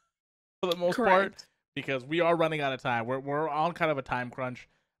them for the most part, Correct. because we are running out of time. We're on kind of a time crunch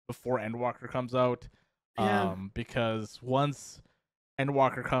before Endwalker comes out. Yeah. Because once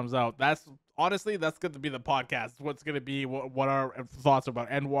Endwalker comes out, that's going to be the podcast. What's going to be what our thoughts about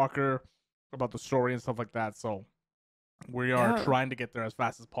Endwalker, about the story and stuff like that. So we are Yeah. trying to get there as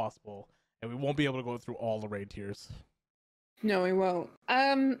fast as possible, and we won't be able to go through all the raid tiers. No, we won't.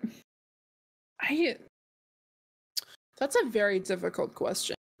 That's a very difficult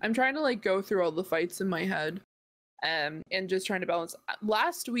question. I'm trying to like go through all the fights in my head, and just trying to balance.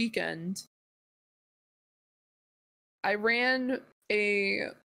 Last weekend, I ran a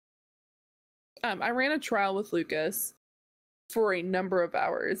trial with Lucas for a number of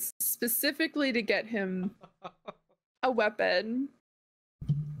hours, specifically to get him a weapon.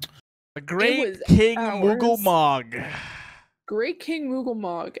 The Great King Moogle Mog. Great King Moogle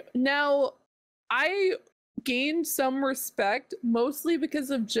Mog. Now, I gained some respect mostly because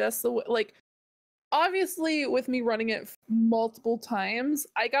of just the like. Obviously, with me running it multiple times,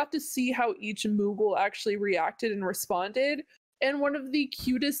 I got to see how each Moogle actually reacted and responded. And one of the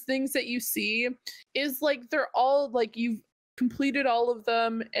cutest things that you see is like they're all like you've completed all of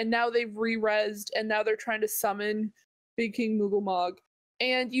them, and now they've re-resed, and now they're trying to summon Big King Moogle Mog.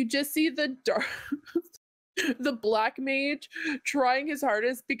 And you just see the the black mage trying his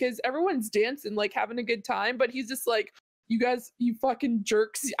hardest because everyone's dancing, like having a good time, but he's just like, you guys, you fucking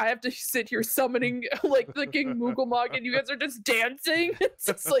jerks, I have to sit here summoning like the King Moogle Mog and you guys are just dancing. It's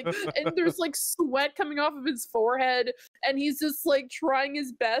just like, and there's like sweat coming off of his forehead and he's just like trying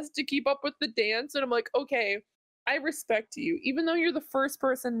his best to keep up with the dance. And I'm like, okay, I respect you, even though you're the first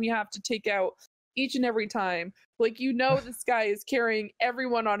person we have to take out each and every time. Like, you know, this guy is carrying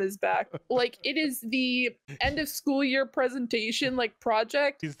everyone on his back. Like, it is the end of school year presentation, like,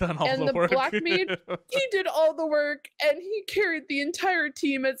 project. He's done all and the work. Black Mage, he did all the work, and he carried the entire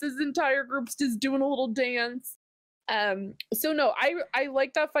team as his entire group's just doing a little dance. So no, I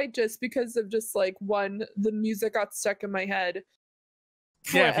like that fight just because of just like, one, the music got stuck in my head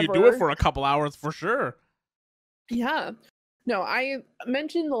forever. Yeah, if you do it for a couple hours, for sure. Yeah. No, I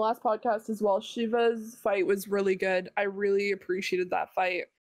mentioned the last podcast as well. Shiva's fight was really good. I really appreciated that fight.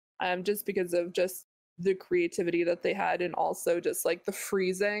 Just because of just the creativity that they had, and also just like the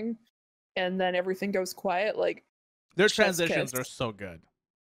freezing and then everything goes quiet. Like, their transitions are so good.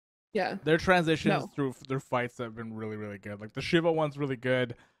 Yeah. Their transitions through their fights have been really, really good. Like the Shiva one's really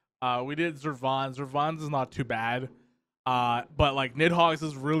good. We did Zervan. Zervan's is not too bad. But like Nidhogg's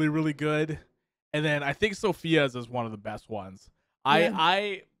is really, really good. And then I think Sophia's is one of the best ones.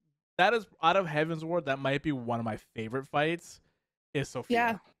 That is, out of Heaven's Ward, that might be one of my favorite fights, is Sophia.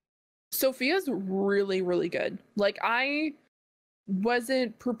 Yeah. Sophia's really, really good. Like, I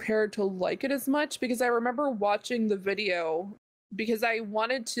wasn't prepared to like it as much because I remember watching the video because I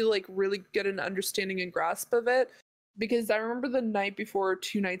wanted to like really get an understanding and grasp of it. Because I remember the night before,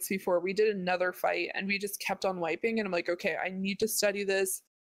 2 nights before, we did another fight and we just kept on wiping. And I'm like, okay, I need to study this.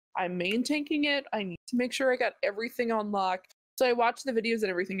 I'm main tanking it. I need to make sure I got everything on lock. So I watched the videos and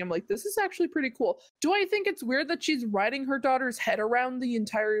everything. I'm like, this is actually pretty cool. Do I think it's weird that she's riding her daughter's head around the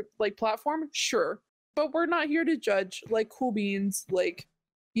entire like platform? Sure. But we're not here to judge. Like, cool beans. Like,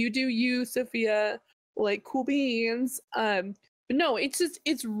 you do you, Sophia. Like, cool beans. But no,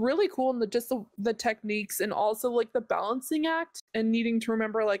 it's really cool, and the techniques, and also like the balancing act and needing to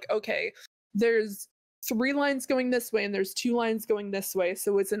remember like, okay, there's 3 lines going this way and there's 2 lines going this way,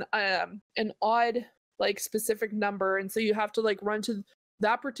 so it's an odd like specific number, and so you have to like run to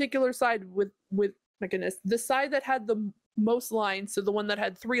that particular side with my goodness, the side that had the most lines, so the one that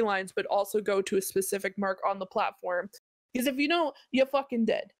had 3 lines, but also go to a specific mark on the platform, because if you don't, you're fucking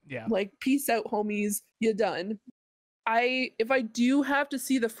dead. Yeah, like, peace out, homies, you're done. If I do have to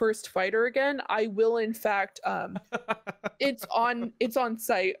see the first fighter again, I will in fact it's on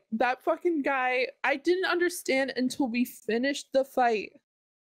site. That fucking guy, I didn't understand until we finished the fight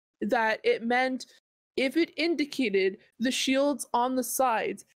that it meant if it indicated the shields on the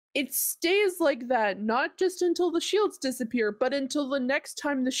sides, it stays like that, not just until the shields disappear, but until the next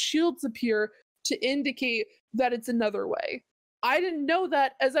time the shields appear to indicate that it's another way. I didn't know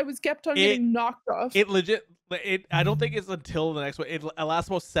that, as I was kept on getting knocked off. I don't think it's until the next one. It lasts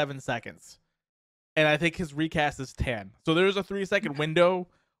about 7 seconds. And I think his recast is 10. So there's a 3-second window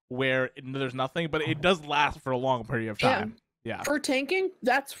where there's nothing, but it does last for a long period of time. Yeah. For tanking,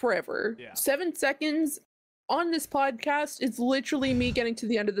 that's forever. Yeah. 7 seconds on this podcast, it's literally me getting to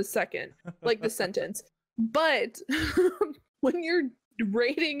the end of the second, like the sentence. But when you're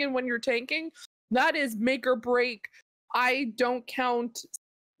raiding and when you're tanking, that is make or break. I don't count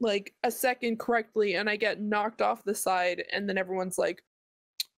like a second correctly and I get knocked off the side, and then everyone's like,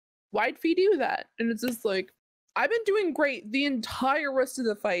 why'd Fee do that? And it's just like, I've been doing great the entire rest of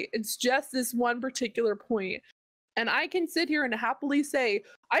the fight. It's just this one particular point. And I can sit here and happily say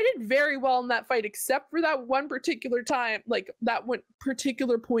I did very well in that fight, except for that one particular time, like that one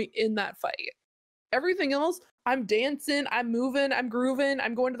particular point in that fight. Everything else, I'm dancing, I'm moving, I'm grooving,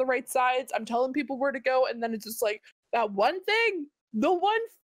 I'm going to the right sides, I'm telling people where to go, and then it's just like that one thing, the one.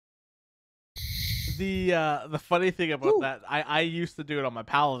 The funny thing about that, I used to do it on my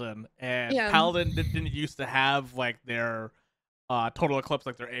Paladin, and Paladin didn't used to have like their total eclipse,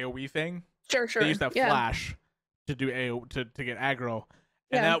 like their AoE thing. Sure. They used to have flash to do to get aggro,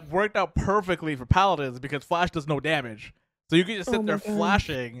 and that worked out perfectly for Paladins because flash does no damage. So you can just sit there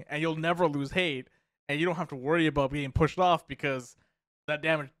flashing, and you'll never lose hate, and you don't have to worry about being pushed off because that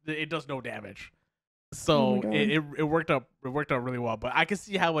damage, it does no damage. So it worked out really well. But I can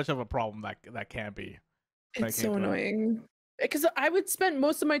see how much of a problem that can be. It's so annoying. Because I would spend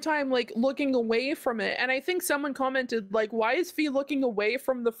most of my time like looking away from it, and I think someone commented like, "Why is Fee looking away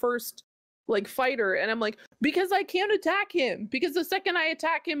from the first like fighter?" And I'm like, because I can't attack him. Because the second I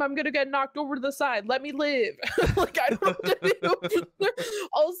attack him, I'm gonna get knocked over to the side. Let me live. Like I don't know what to do.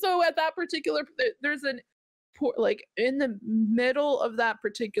 Also, at that particular, there's an like in the middle of that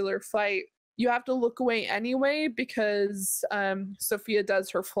particular fight, you have to look away anyway because Sophia does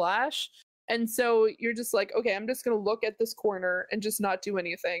her flash. And so you're just like, okay, I'm just going to look at this corner and just not do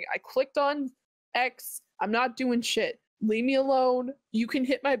anything. I clicked on X. I'm not doing shit. Leave me alone. You can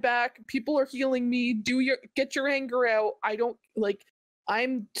hit my back. People are healing me. Get your anger out. I don't like,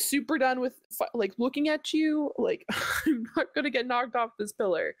 I'm super done with like looking at you. Like I'm not going to get knocked off this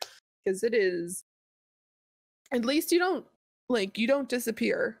pillar because it is, at least you don't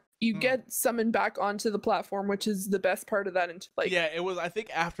disappear. You get summoned back onto the platform, which is the best part of that. Yeah, it was. I think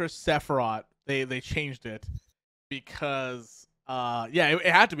after Sephiroth, they changed it because it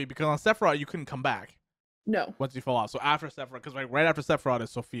had to be because on Sephiroth you couldn't come back. No. Once you fall off. So after Sephiroth, because right after Sephiroth is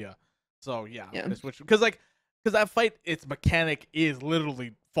Sophia. So they switched because that fight, its mechanic is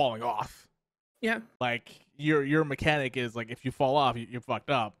literally falling off. Yeah. Like your mechanic is like if you fall off, you're fucked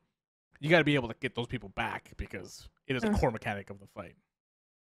up. You got to be able to get those people back because it is a core mechanic of the fight.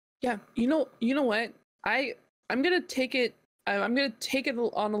 Yeah, you know what? I'm gonna take it. I'm gonna take it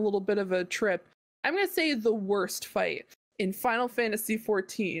on a little bit of a trip. I'm gonna say the worst fight in Final Fantasy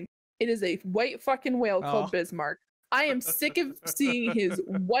XIV. It is a white fucking whale called Bismarck. I am sick of seeing his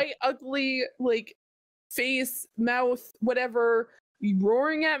white, ugly, like face, mouth, whatever,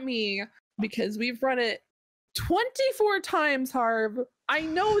 roaring at me because we've run it 24 times, Harv. I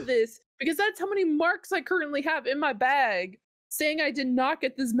know this because that's how many marks I currently have in my bag, saying I did not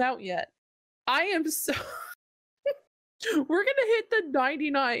get this mount yet. I am so we're gonna hit the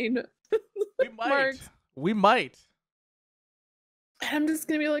 99 marks. We might. And I'm just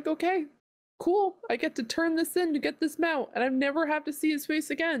gonna be like, okay, cool. I get to turn this in to get this mount, and I never have to see his face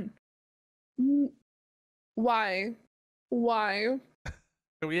again. Why? We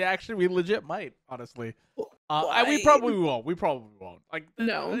legit might, honestly. We probably won't. Like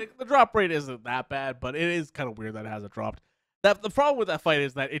no, the drop rate isn't that bad, but it is kind of weird that it hasn't dropped. The problem with that fight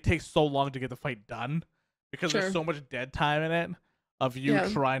is that it takes so long to get the fight done because there's so much dead time in it of you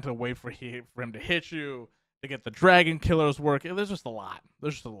trying to wait for him to hit you, to get the dragon killers working. There's just a lot.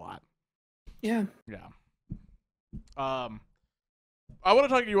 Yeah. I want to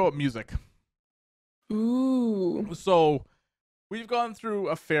talk to you about music. Ooh. So we've gone through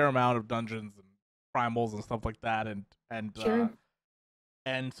a fair amount of dungeons and primals and stuff like that, and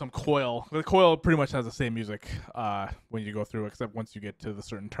some coil. The coil pretty much has the same music when you go through, except once you get to the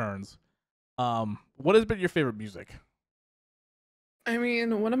certain turns. What has been your favorite music? I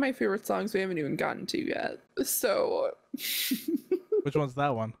mean, one of my favorite songs we haven't even gotten to yet. So which one's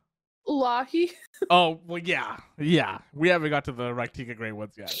that one? Lahi. Oh well, yeah. We haven't got to the Raktika Great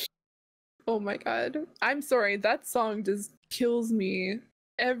ones yet. Oh my god. I'm sorry, that song just kills me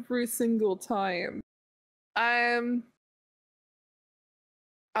every single time.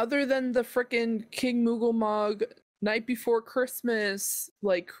 Other than the frickin' King Moogle Night Before Christmas,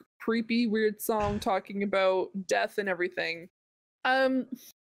 like creepy weird song talking about death and everything. That's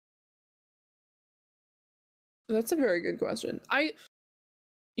a very good question.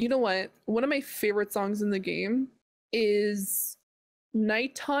 You know what? One of my favorite songs in the game is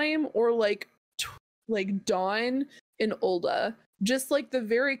Nighttime or like Dawn in Ulda. Just like the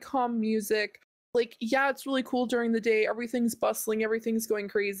very calm music. Like, yeah, it's really cool during the day. Everything's bustling, everything's going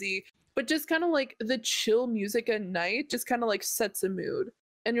crazy. But just kind of like the chill music at night just kind of like sets a mood.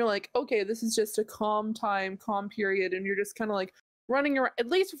 And you're like, okay, this is just a calm time, calm period. And you're just kind of like running around, at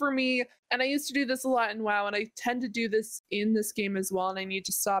least for me, and I used to do this a lot in WoW, and I tend to do this in this game as well, and I need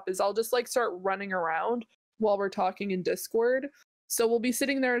to stop, is I'll just like start running around while we're talking in Discord. So we'll be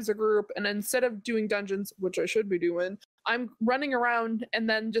sitting there as a group, and instead of doing dungeons, which I should be doing, I'm running around and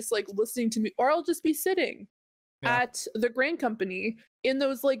then just like listening to me, or I'll just be sitting at the grain company in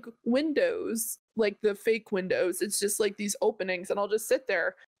those like windows, like the fake windows. It's just like these openings, and I'll just sit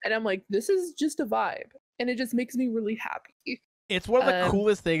there and I'm like, this is just a vibe, and it just makes me really happy. It's one of the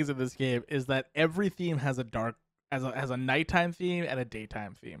coolest things in this game is that every theme has a nighttime theme and a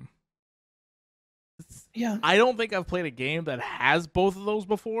daytime theme. Yeah. I don't think I've played a game that has both of those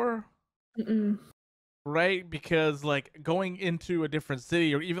before. Mm-mm. Right? Because like going into a different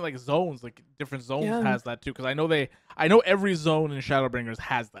city or even like zones, like different zones has that too. Because I know every zone in Shadowbringers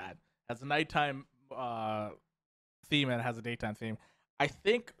has that. Has a nighttime theme and it has a daytime theme. I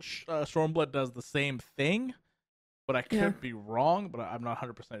think Stormblood does the same thing, but I could be wrong. But I'm not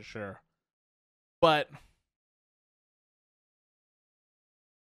 100% sure. But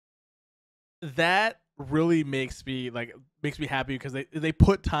that really makes me happy because they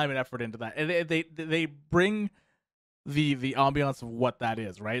put time and effort into that, and they bring the ambiance of what that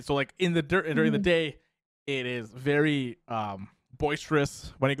is, right? So like during the day, it is very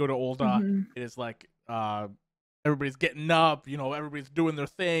boisterous. When you go to Ul'dah, it is like everybody's getting up, everybody's doing their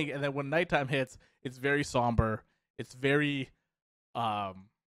thing, and then when nighttime hits, it's very somber. It's very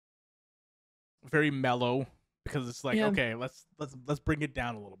very mellow because it's like okay, let's bring it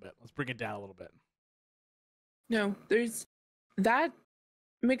down a little bit. Let's bring it down a little bit. No, there's that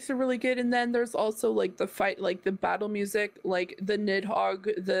makes it really good, and then there's also like the fight, like the battle music, like the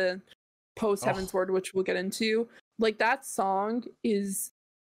Nidhogg, the post Heavensward, which we'll get into. Like that song is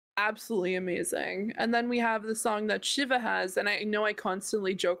absolutely amazing. And then we have the song that Shiva has, and I know I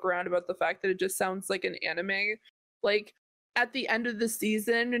constantly joke around about the fact that it just sounds like an anime. Like at the end of the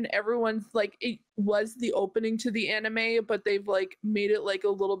season, and everyone's like, it was the opening to the anime, but they've like made it like a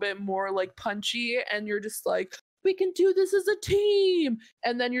little bit more like punchy, and you're just like, we can do this as a team,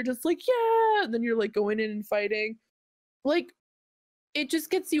 and then you're just like, yeah, and then you're like going in and fighting. Like it just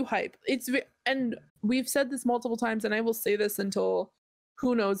gets you hype. And we've said this multiple times, and I will say this until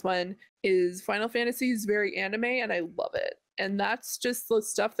who knows when, is Final Fantasy is very anime, and I love it. And that's just the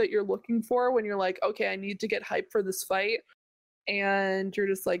stuff that you're looking for when you're like, okay, I need to get hype for this fight. And you're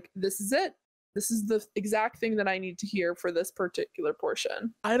just like, this is it. This is the exact thing that I need to hear for this particular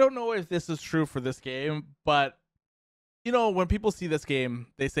portion. I don't know if this is true for this game, but when people see this game,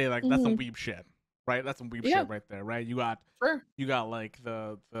 they say like that's some weeb shit, right? That's some weeb shit right there, right? You got like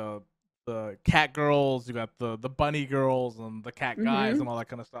the cat girls, you got the bunny girls and the cat guys and all that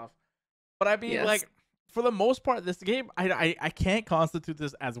kind of stuff. But I mean, like for the most part, this game, I can't constitute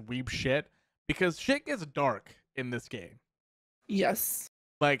this as weeb shit because shit gets dark in this game. Yes.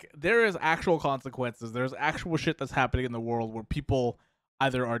 Like there is actual consequences. There's actual shit that's happening in the world where people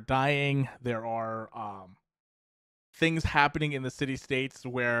either are dying, there are things happening in the city states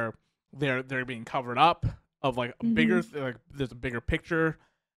where they're being covered up of like bigger like there's a bigger picture,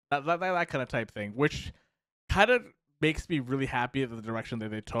 that kind of type thing, which kind of makes me really happy at the direction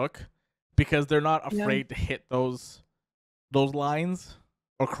that they took, because they're not afraid to hit those lines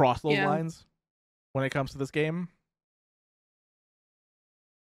or cross those lines when it comes to this game.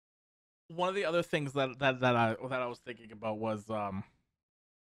 One of the other things that I was thinking about was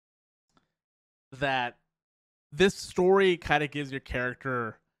that this story kind of gives your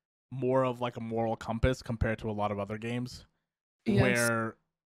character more of like a moral compass compared to a lot of other games, where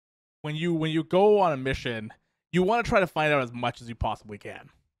when you go on a mission, you want to try to find out as much as you possibly can.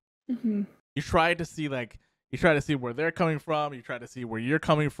 You try to see where they're coming from, you try to see where you're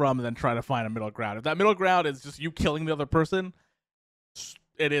coming from, and then try to find a middle ground. If that middle ground is just you killing the other person,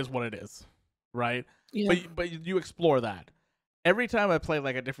 it is what it is, right? But you explore that. Every time I play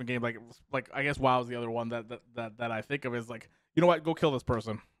like a different game, like I guess WoW is the other one that I think of, is like, you know what, go kill this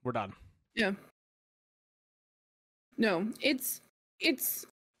person, we're done. No, it's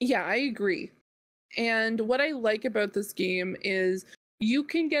I agree. And what I like about this game is you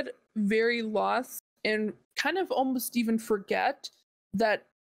can get very lost and kind of almost even forget that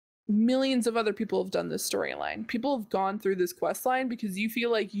millions of other people have done this storyline. People have gone through this quest line because you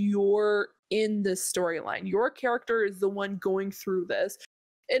feel like you're in this storyline. Your character is the one going through this.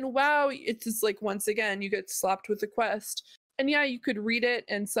 And wow, it's just like, once again, you get slapped with a quest. And yeah, you could read it,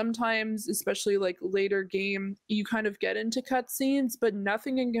 and sometimes, especially like later game, you kind of get into cutscenes, but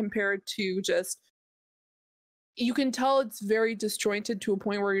nothing can compare to just, you can tell it's very disjointed to a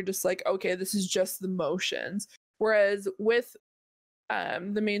point where you're just like, okay, this is just the motions. Whereas with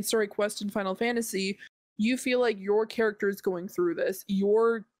the main story quest in Final Fantasy, you feel like your character is going through this.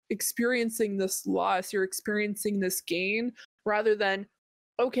 You're experiencing this loss, you're experiencing this gain, rather than,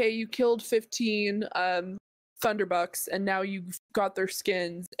 okay, you killed 15 Thunderbucks and now you've got their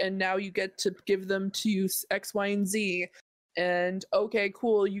skins and now you get to give them to X, Y, and Z. And okay,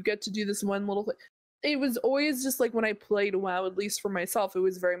 cool, you get to do this one little thing. It was always just like when I played WoW, at least for myself, it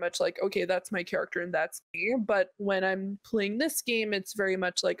was very much like, okay, that's my character and that's me. But when I'm playing this game, it's very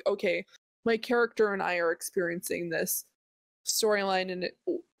much like, okay, my character and I are experiencing this storyline, and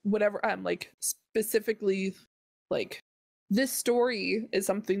whatever I'm like, specifically, like, this story is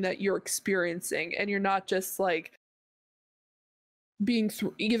something that you're experiencing, and you're not just like being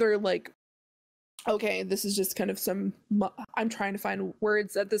through either like, okay, this is just kind of some, I'm trying to find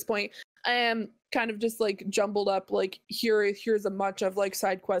words at this point. I am kind of just like jumbled up, like here's a bunch of like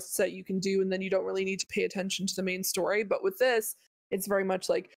side quests that you can do, and then you don't really need to pay attention to the main story. But with this, it's very much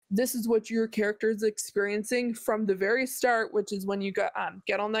like, this is what your character is experiencing from the very start, which is when you got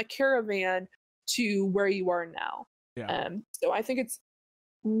get on that caravan to where you are now. Yeah. So I think it's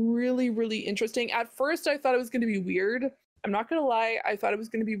really, really interesting. At first, I thought it was going to be weird. I'm not going to lie. I thought it was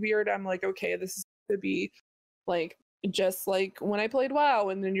going to be weird. I'm like, okay, this is going to be like just like when I played WoW,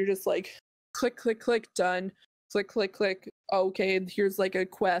 and then you're just like, click, click, click, done. Click, click, click. Okay, here's like a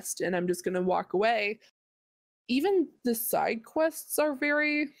quest, and I'm just going to walk away. Even the side quests are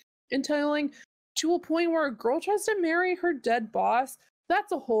very entailing, to a point where a girl tries to marry her dead boss.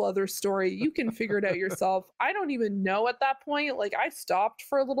 That's a whole other story. You can figure it out yourself. I don't even know at that point. Like, I stopped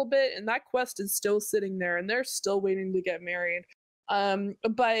for a little bit, and that quest is still sitting there, and they're still waiting to get married.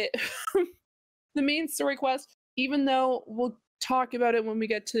 But the main story quest, even though we'll talk about it when we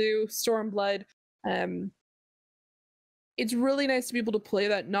get to Stormblood, it's really nice to be able to play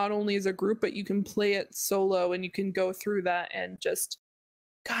that not only as a group, but you can play it solo, and you can go through that and just,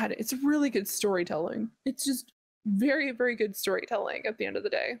 God, it's really good storytelling. It's just very, very good storytelling at the end of the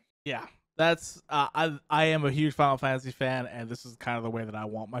day. Yeah, that's I am a huge Final Fantasy fan, and this is kind of the way that I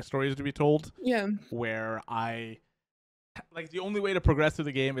want my stories to be told. Yeah. Where I like, the only way to progress through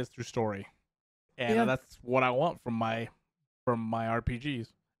the game is through story, and that's what I want from my RPGs,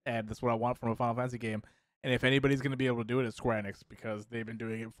 and that's what I want from a Final Fantasy game. And if anybody's going to be able to do it, it's Square Enix, because they've been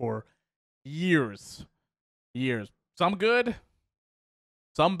doing it for years. Some good,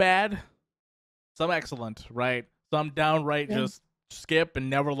 some bad, some excellent, right? Some downright just skip and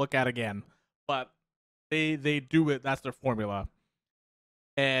never look at again. But they do it. That's their formula.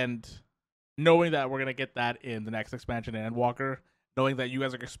 And knowing that we're going to get that in the next expansion in Endwalker, knowing that you guys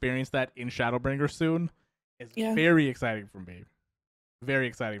are going to experience that in Shadowbringer soon, is very exciting for me. Very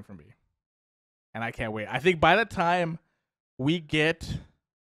exciting for me. And I can't wait. I think by the time we get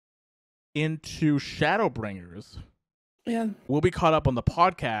into Shadowbringers, we'll be caught up on the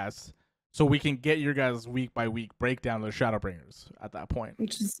podcast, so we can get your guys' week by week breakdown of the Shadowbringers at that point.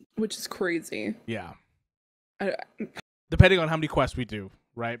 Which is crazy. Yeah. Depending on how many quests we do,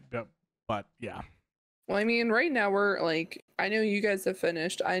 right? But yeah. Well, I mean, right now we're like, I know you guys have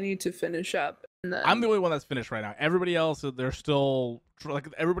finished. I need to finish up. And then... I'm the only one that's finished right now. Everybody else, they're still like,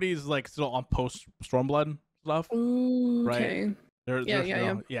 everybody's like still on post Stormblood stuff. Ooh, right?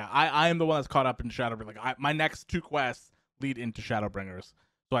 Okay. Yeah. I am the one that's caught up in Shadowbringers. Like, my next 2 quests lead into Shadowbringers,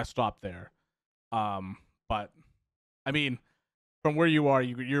 so I stopped there. But I mean, from where you are,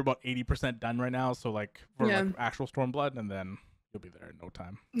 you're about 80% done right now. So like for like actual Stormblood, and then you'll be there in no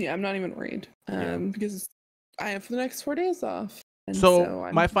time. Yeah, I'm not even worried. Because I have the next 4 days off. And so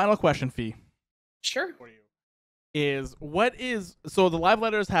my final question, Fee. Sure. For you is, so the live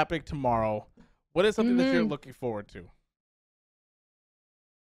letter is happening tomorrow. What is something that you're looking forward to?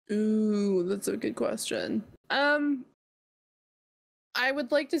 Ooh, that's a good question. I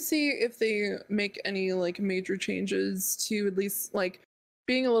would like to see if they make any like major changes to, at least like,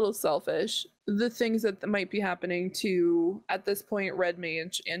 being a little selfish, the things that might be happening to, at this point, Red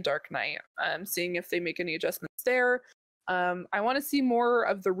Mage and Dark Knight. Seeing if they make any adjustments there. I want to see more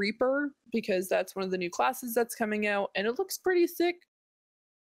of the Reaper, because that's one of the new classes that's coming out, and it looks pretty sick.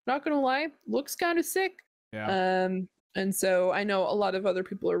 Not gonna lie, looks kind of sick. Yeah. And so I know a lot of other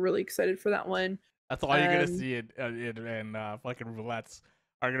people are really excited for that one. That's all you're gonna see in fucking roulettes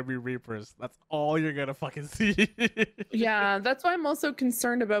are gonna be Reapers. That's all you're gonna fucking see. Yeah, that's why I'm also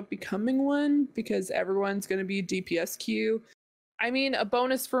concerned about becoming one, because everyone's gonna be DPS queue. I mean, a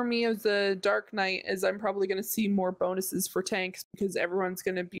bonus for me as a Dark Knight is I'm probably gonna see more bonuses for tanks, because everyone's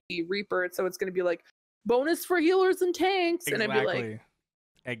gonna be Reaper, so it's gonna be like bonus for healers and tanks, and I'd be like,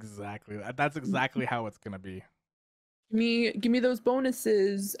 exactly. That's exactly how it's gonna be. Give me those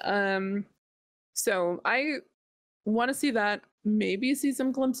bonuses. So Want to see that. Maybe see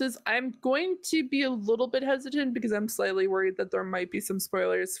some glimpses. I'm going to be a little bit hesitant because I'm slightly worried that there might be some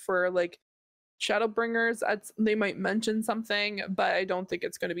spoilers for like Shadowbringers. They might mention something, but I don't think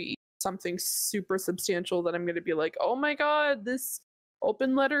it's going to be something super substantial that I'm going to be like, oh my god, this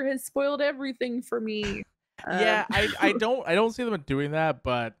open letter has spoiled everything for me. Yeah, I don't see them doing that,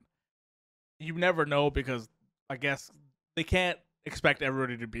 but you never know because I guess they can't expect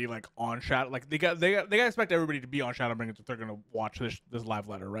everybody to be like on Shadow. Like they got to expect everybody to be on Shadowbringers if they're gonna watch this live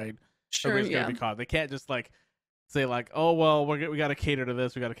letter, right? Sure, Everybody's yeah. gonna be caught. They can't just like say like, oh well, we got to cater to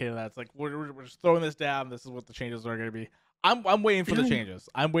this, we got to cater to that. It's like we're just throwing this down. This is what the changes are gonna be. I'm waiting for the changes.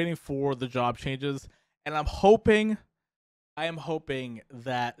 I'm waiting for the job changes, and I am hoping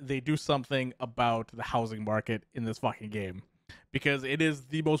that they do something about the housing market in this fucking game because it is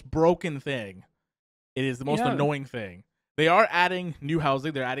the most broken thing. It is the most annoying thing. They are adding new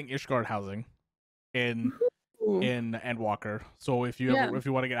housing. They're adding Ishgard housing in Endwalker. So if you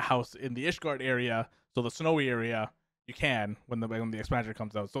want to get a house in the Ishgard area, so the snowy area, you can when the expansion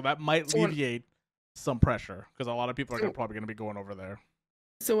comes out. So that might alleviate some pressure because a lot of people are probably going to be going over there.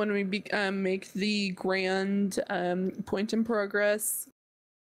 So when we make the grand point in progress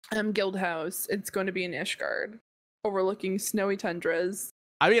guild house, it's going to be in Ishgard, overlooking snowy tundras.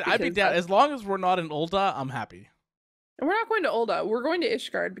 I mean, I'd be down as long as we're not in Ul'dah. I'm happy. And we're not going to Ul'dah. We're going to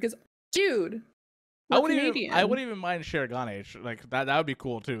Ishgard because, dude, I wouldn't even mind Sherigane. Like that would be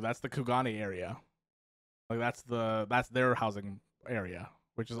cool too. That's the Kugani area. Like that's their housing area,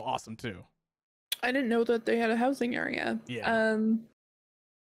 which is awesome too. I didn't know that they had a housing area. Yeah.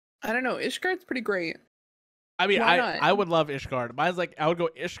 I don't know. Ishgard's pretty great. I mean, I would love Ishgard. Mine's like I would go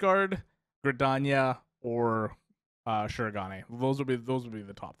Ishgard, Gridania, or Sherigane. Those would be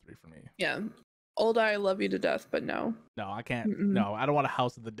the top 3 for me. Yeah. Ul'dah, I love you to death, but no. No, I can't. No, I don't want a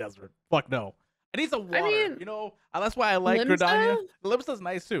house in the desert. Fuck no. I need some water. I mean, you know, that's why I like Gridania. Limsa's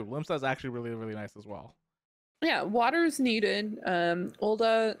nice too. Limsa's actually really, really nice as well. Yeah, water is needed.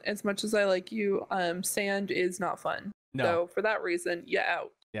 Ul'dah, as much as I like you, sand is not fun. No. So for that reason,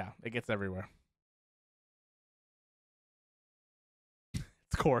 out. Yeah, it gets everywhere.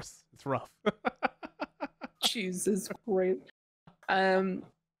 It's coarse. It's rough. Jesus Christ.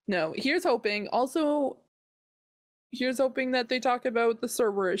 No, here's hoping. Also, here's hoping that they talk about the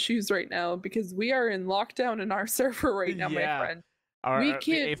server issues right now because we are in lockdown in our server right now, my friend.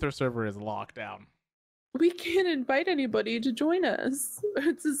 The Aether server is locked down. We can't invite anybody to join us.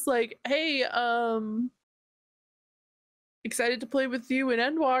 It's just like, hey, excited to play with you in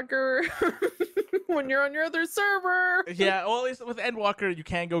Endwalker when you're on your other server. Yeah, well, at least with Endwalker, you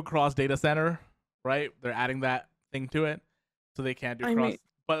can go cross data center, right? They're adding that thing to it, so they can't do cross.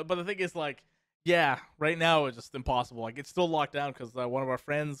 But the thing is, like, yeah, right now it's just impossible. Like, it's still locked down because one of our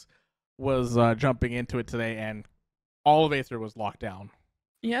friends was jumping into it today, and all of Aether was locked down.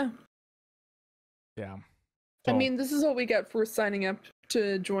 Yeah. Yeah. So, I mean, this is what we get for signing up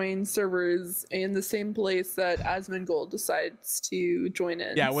to join servers in the same place that Asmongold decides to join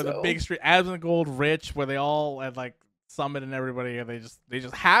in. Yeah, with a big street, Asmongold, Rich, where they all had like Summit and everybody, and they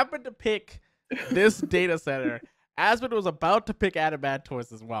just happened to pick this data center. Asmon was about to pick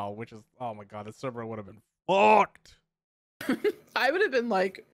Adamantoise as well, which is, oh my god, this server would have been fucked. I would have been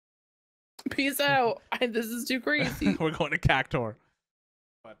like, peace out. This is too crazy. We're going to Cactor.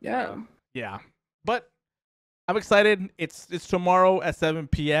 But, yeah. Yeah. But I'm excited. It's tomorrow at 7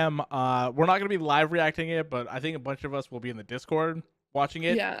 p.m. We're not going to be live reacting it, but I think a bunch of us will be in the Discord watching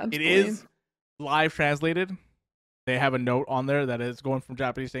it. Yeah, absolutely. It is live translated. They have a note on there that is going from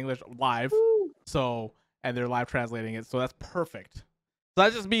Japanese to English live. Woo. So, and they're live translating it. So that's perfect. So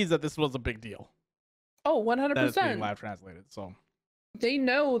that just means that this was a big deal. Oh, 100%. That it's being live translated. So they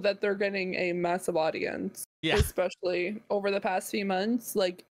know that they're getting a massive audience. Yeah. Especially over the past few months.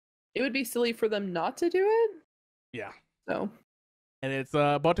 Like, it would be silly for them not to do it. Yeah. So. And it's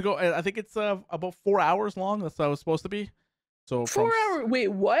about to go. I think it's about 4 hours long. That's how it was supposed to be. So 4 hours. Wait,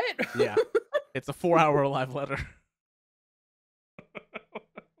 what? Yeah. It's a 4-hour live letter.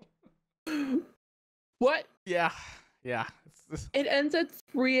 What? Yeah. Yeah. It ends at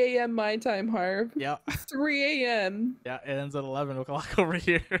 3 a.m. my time, Harv. Yeah. 3 a.m. Yeah, it ends at 11 o'clock over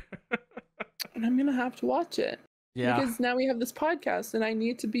here. And I'm going to have to watch it. Yeah. Because now we have this podcast and I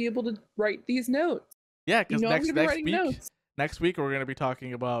need to be able to write these notes. Yeah, because next week we're gonna be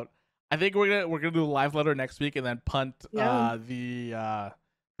talking about. I think we're gonna do a live letter next week and then punt the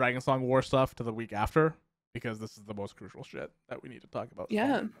Dragon Song War stuff to the week after because this is the most crucial shit that we need to talk about.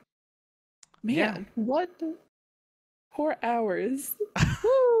 Yeah, man, what? 4 hours.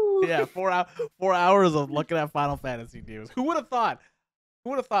 Yeah, 4 hours of looking at Final Fantasy news. Who would have thought? Who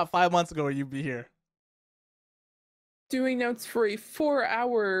would have thought 5 months ago you'd be here? doing notes for a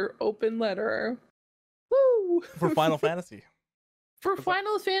 4-hour open letter. Woo! For Final Fantasy. For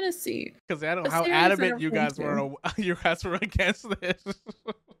Final Fantasy. Because I don't know A how series adamant that you I'm guys into. were against this.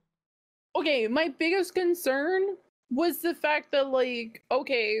 Okay, my biggest concern was the fact that, like,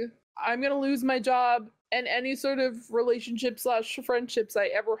 okay, I'm gonna lose my job and any sort of relationship / friendships I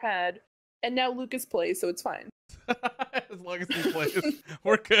ever had, and now Lucas plays, so it's fine. As long as he plays,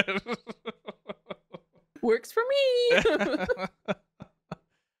 we're good. Works for me.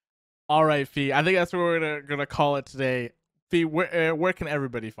 All right, Fee. I think that's what we're gonna call it today. Fee, where can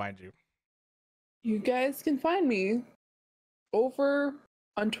everybody find you? You guys can find me over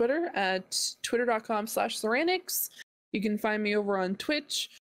on Twitter at twitter.com/Ceranics. You can find me over on Twitch,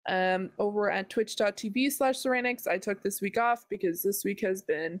 over at twitch.tv/Ceranics. I took this week off because this week has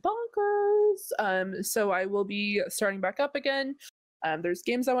been bonkers. So I will be starting back up again. There's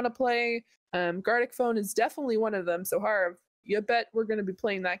games I want to play. Gartic Phone is definitely one of them. So Harv, you bet we're going to be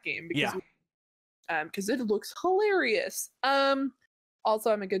playing that game because it looks hilarious.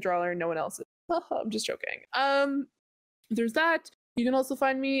 Also, I'm a good drawer. No one else is. I'm just joking. There's that. You can also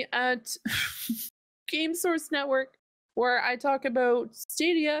find me at Game Source Network, where I talk about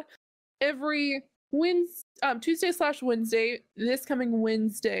Stadia every Tuesday/Wednesday. This coming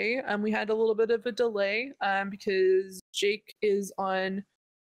Wednesday, we had a little bit of a delay because Jake is on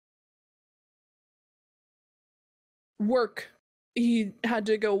work. He had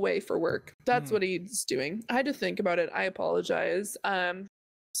to go away for work. That's what he's doing. I had to think about it. I apologize.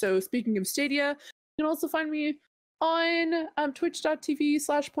 So speaking of Stadia, you can also find me on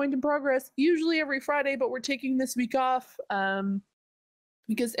twitch.tv/point in progress, usually every Friday, but we're taking this week off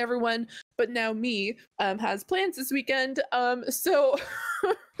because everyone but now me has plans this weekend. So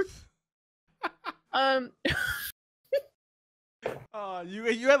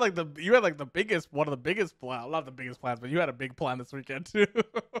You had like the biggest, one of the biggest plans, not the biggest plans, but you had a big plan this weekend too.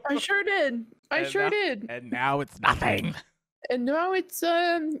 I sure did. And now it's nothing. And now it's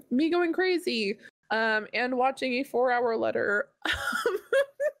me going crazy and watching a 4-hour letter.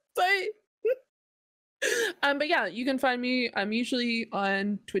 But yeah, you can find me. I'm usually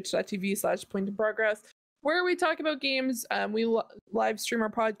on twitch.tv/point in progress, where we talk about games. We live stream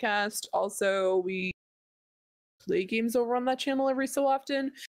our podcast. Also, we play games over on that channel every so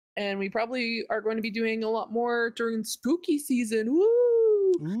often, and we probably are going to be doing a lot more during spooky season.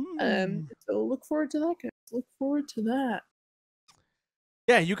 Woo! So look forward to that, guys. Look forward to that.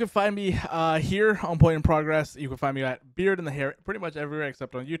 Yeah, you can find me here on Point in Progress. You can find me at Beard in the Hair pretty much everywhere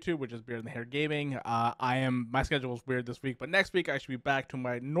except on YouTube, which is Beard in the Hair Gaming. My schedule is weird this week, but next week I should be back to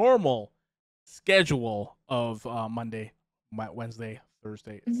my normal schedule of Monday, Wednesday,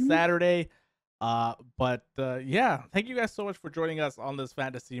 Thursday, Saturday. But yeah, thank you guys so much for joining us on this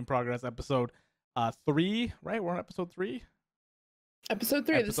Fantasy in Progress episode 3, right? We're on episode 3? Episode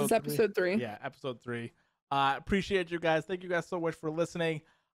 3. This is episode 3. Yeah, episode 3. Appreciate you guys. Thank you guys so much for listening.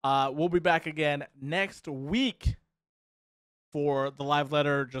 We'll be back again next week for the live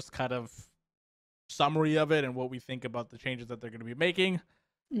letter, just kind of summary of it and what we think about the changes that they're going to be making.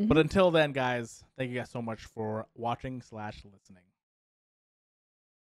 But until then, guys, thank you guys so much for watching / listening.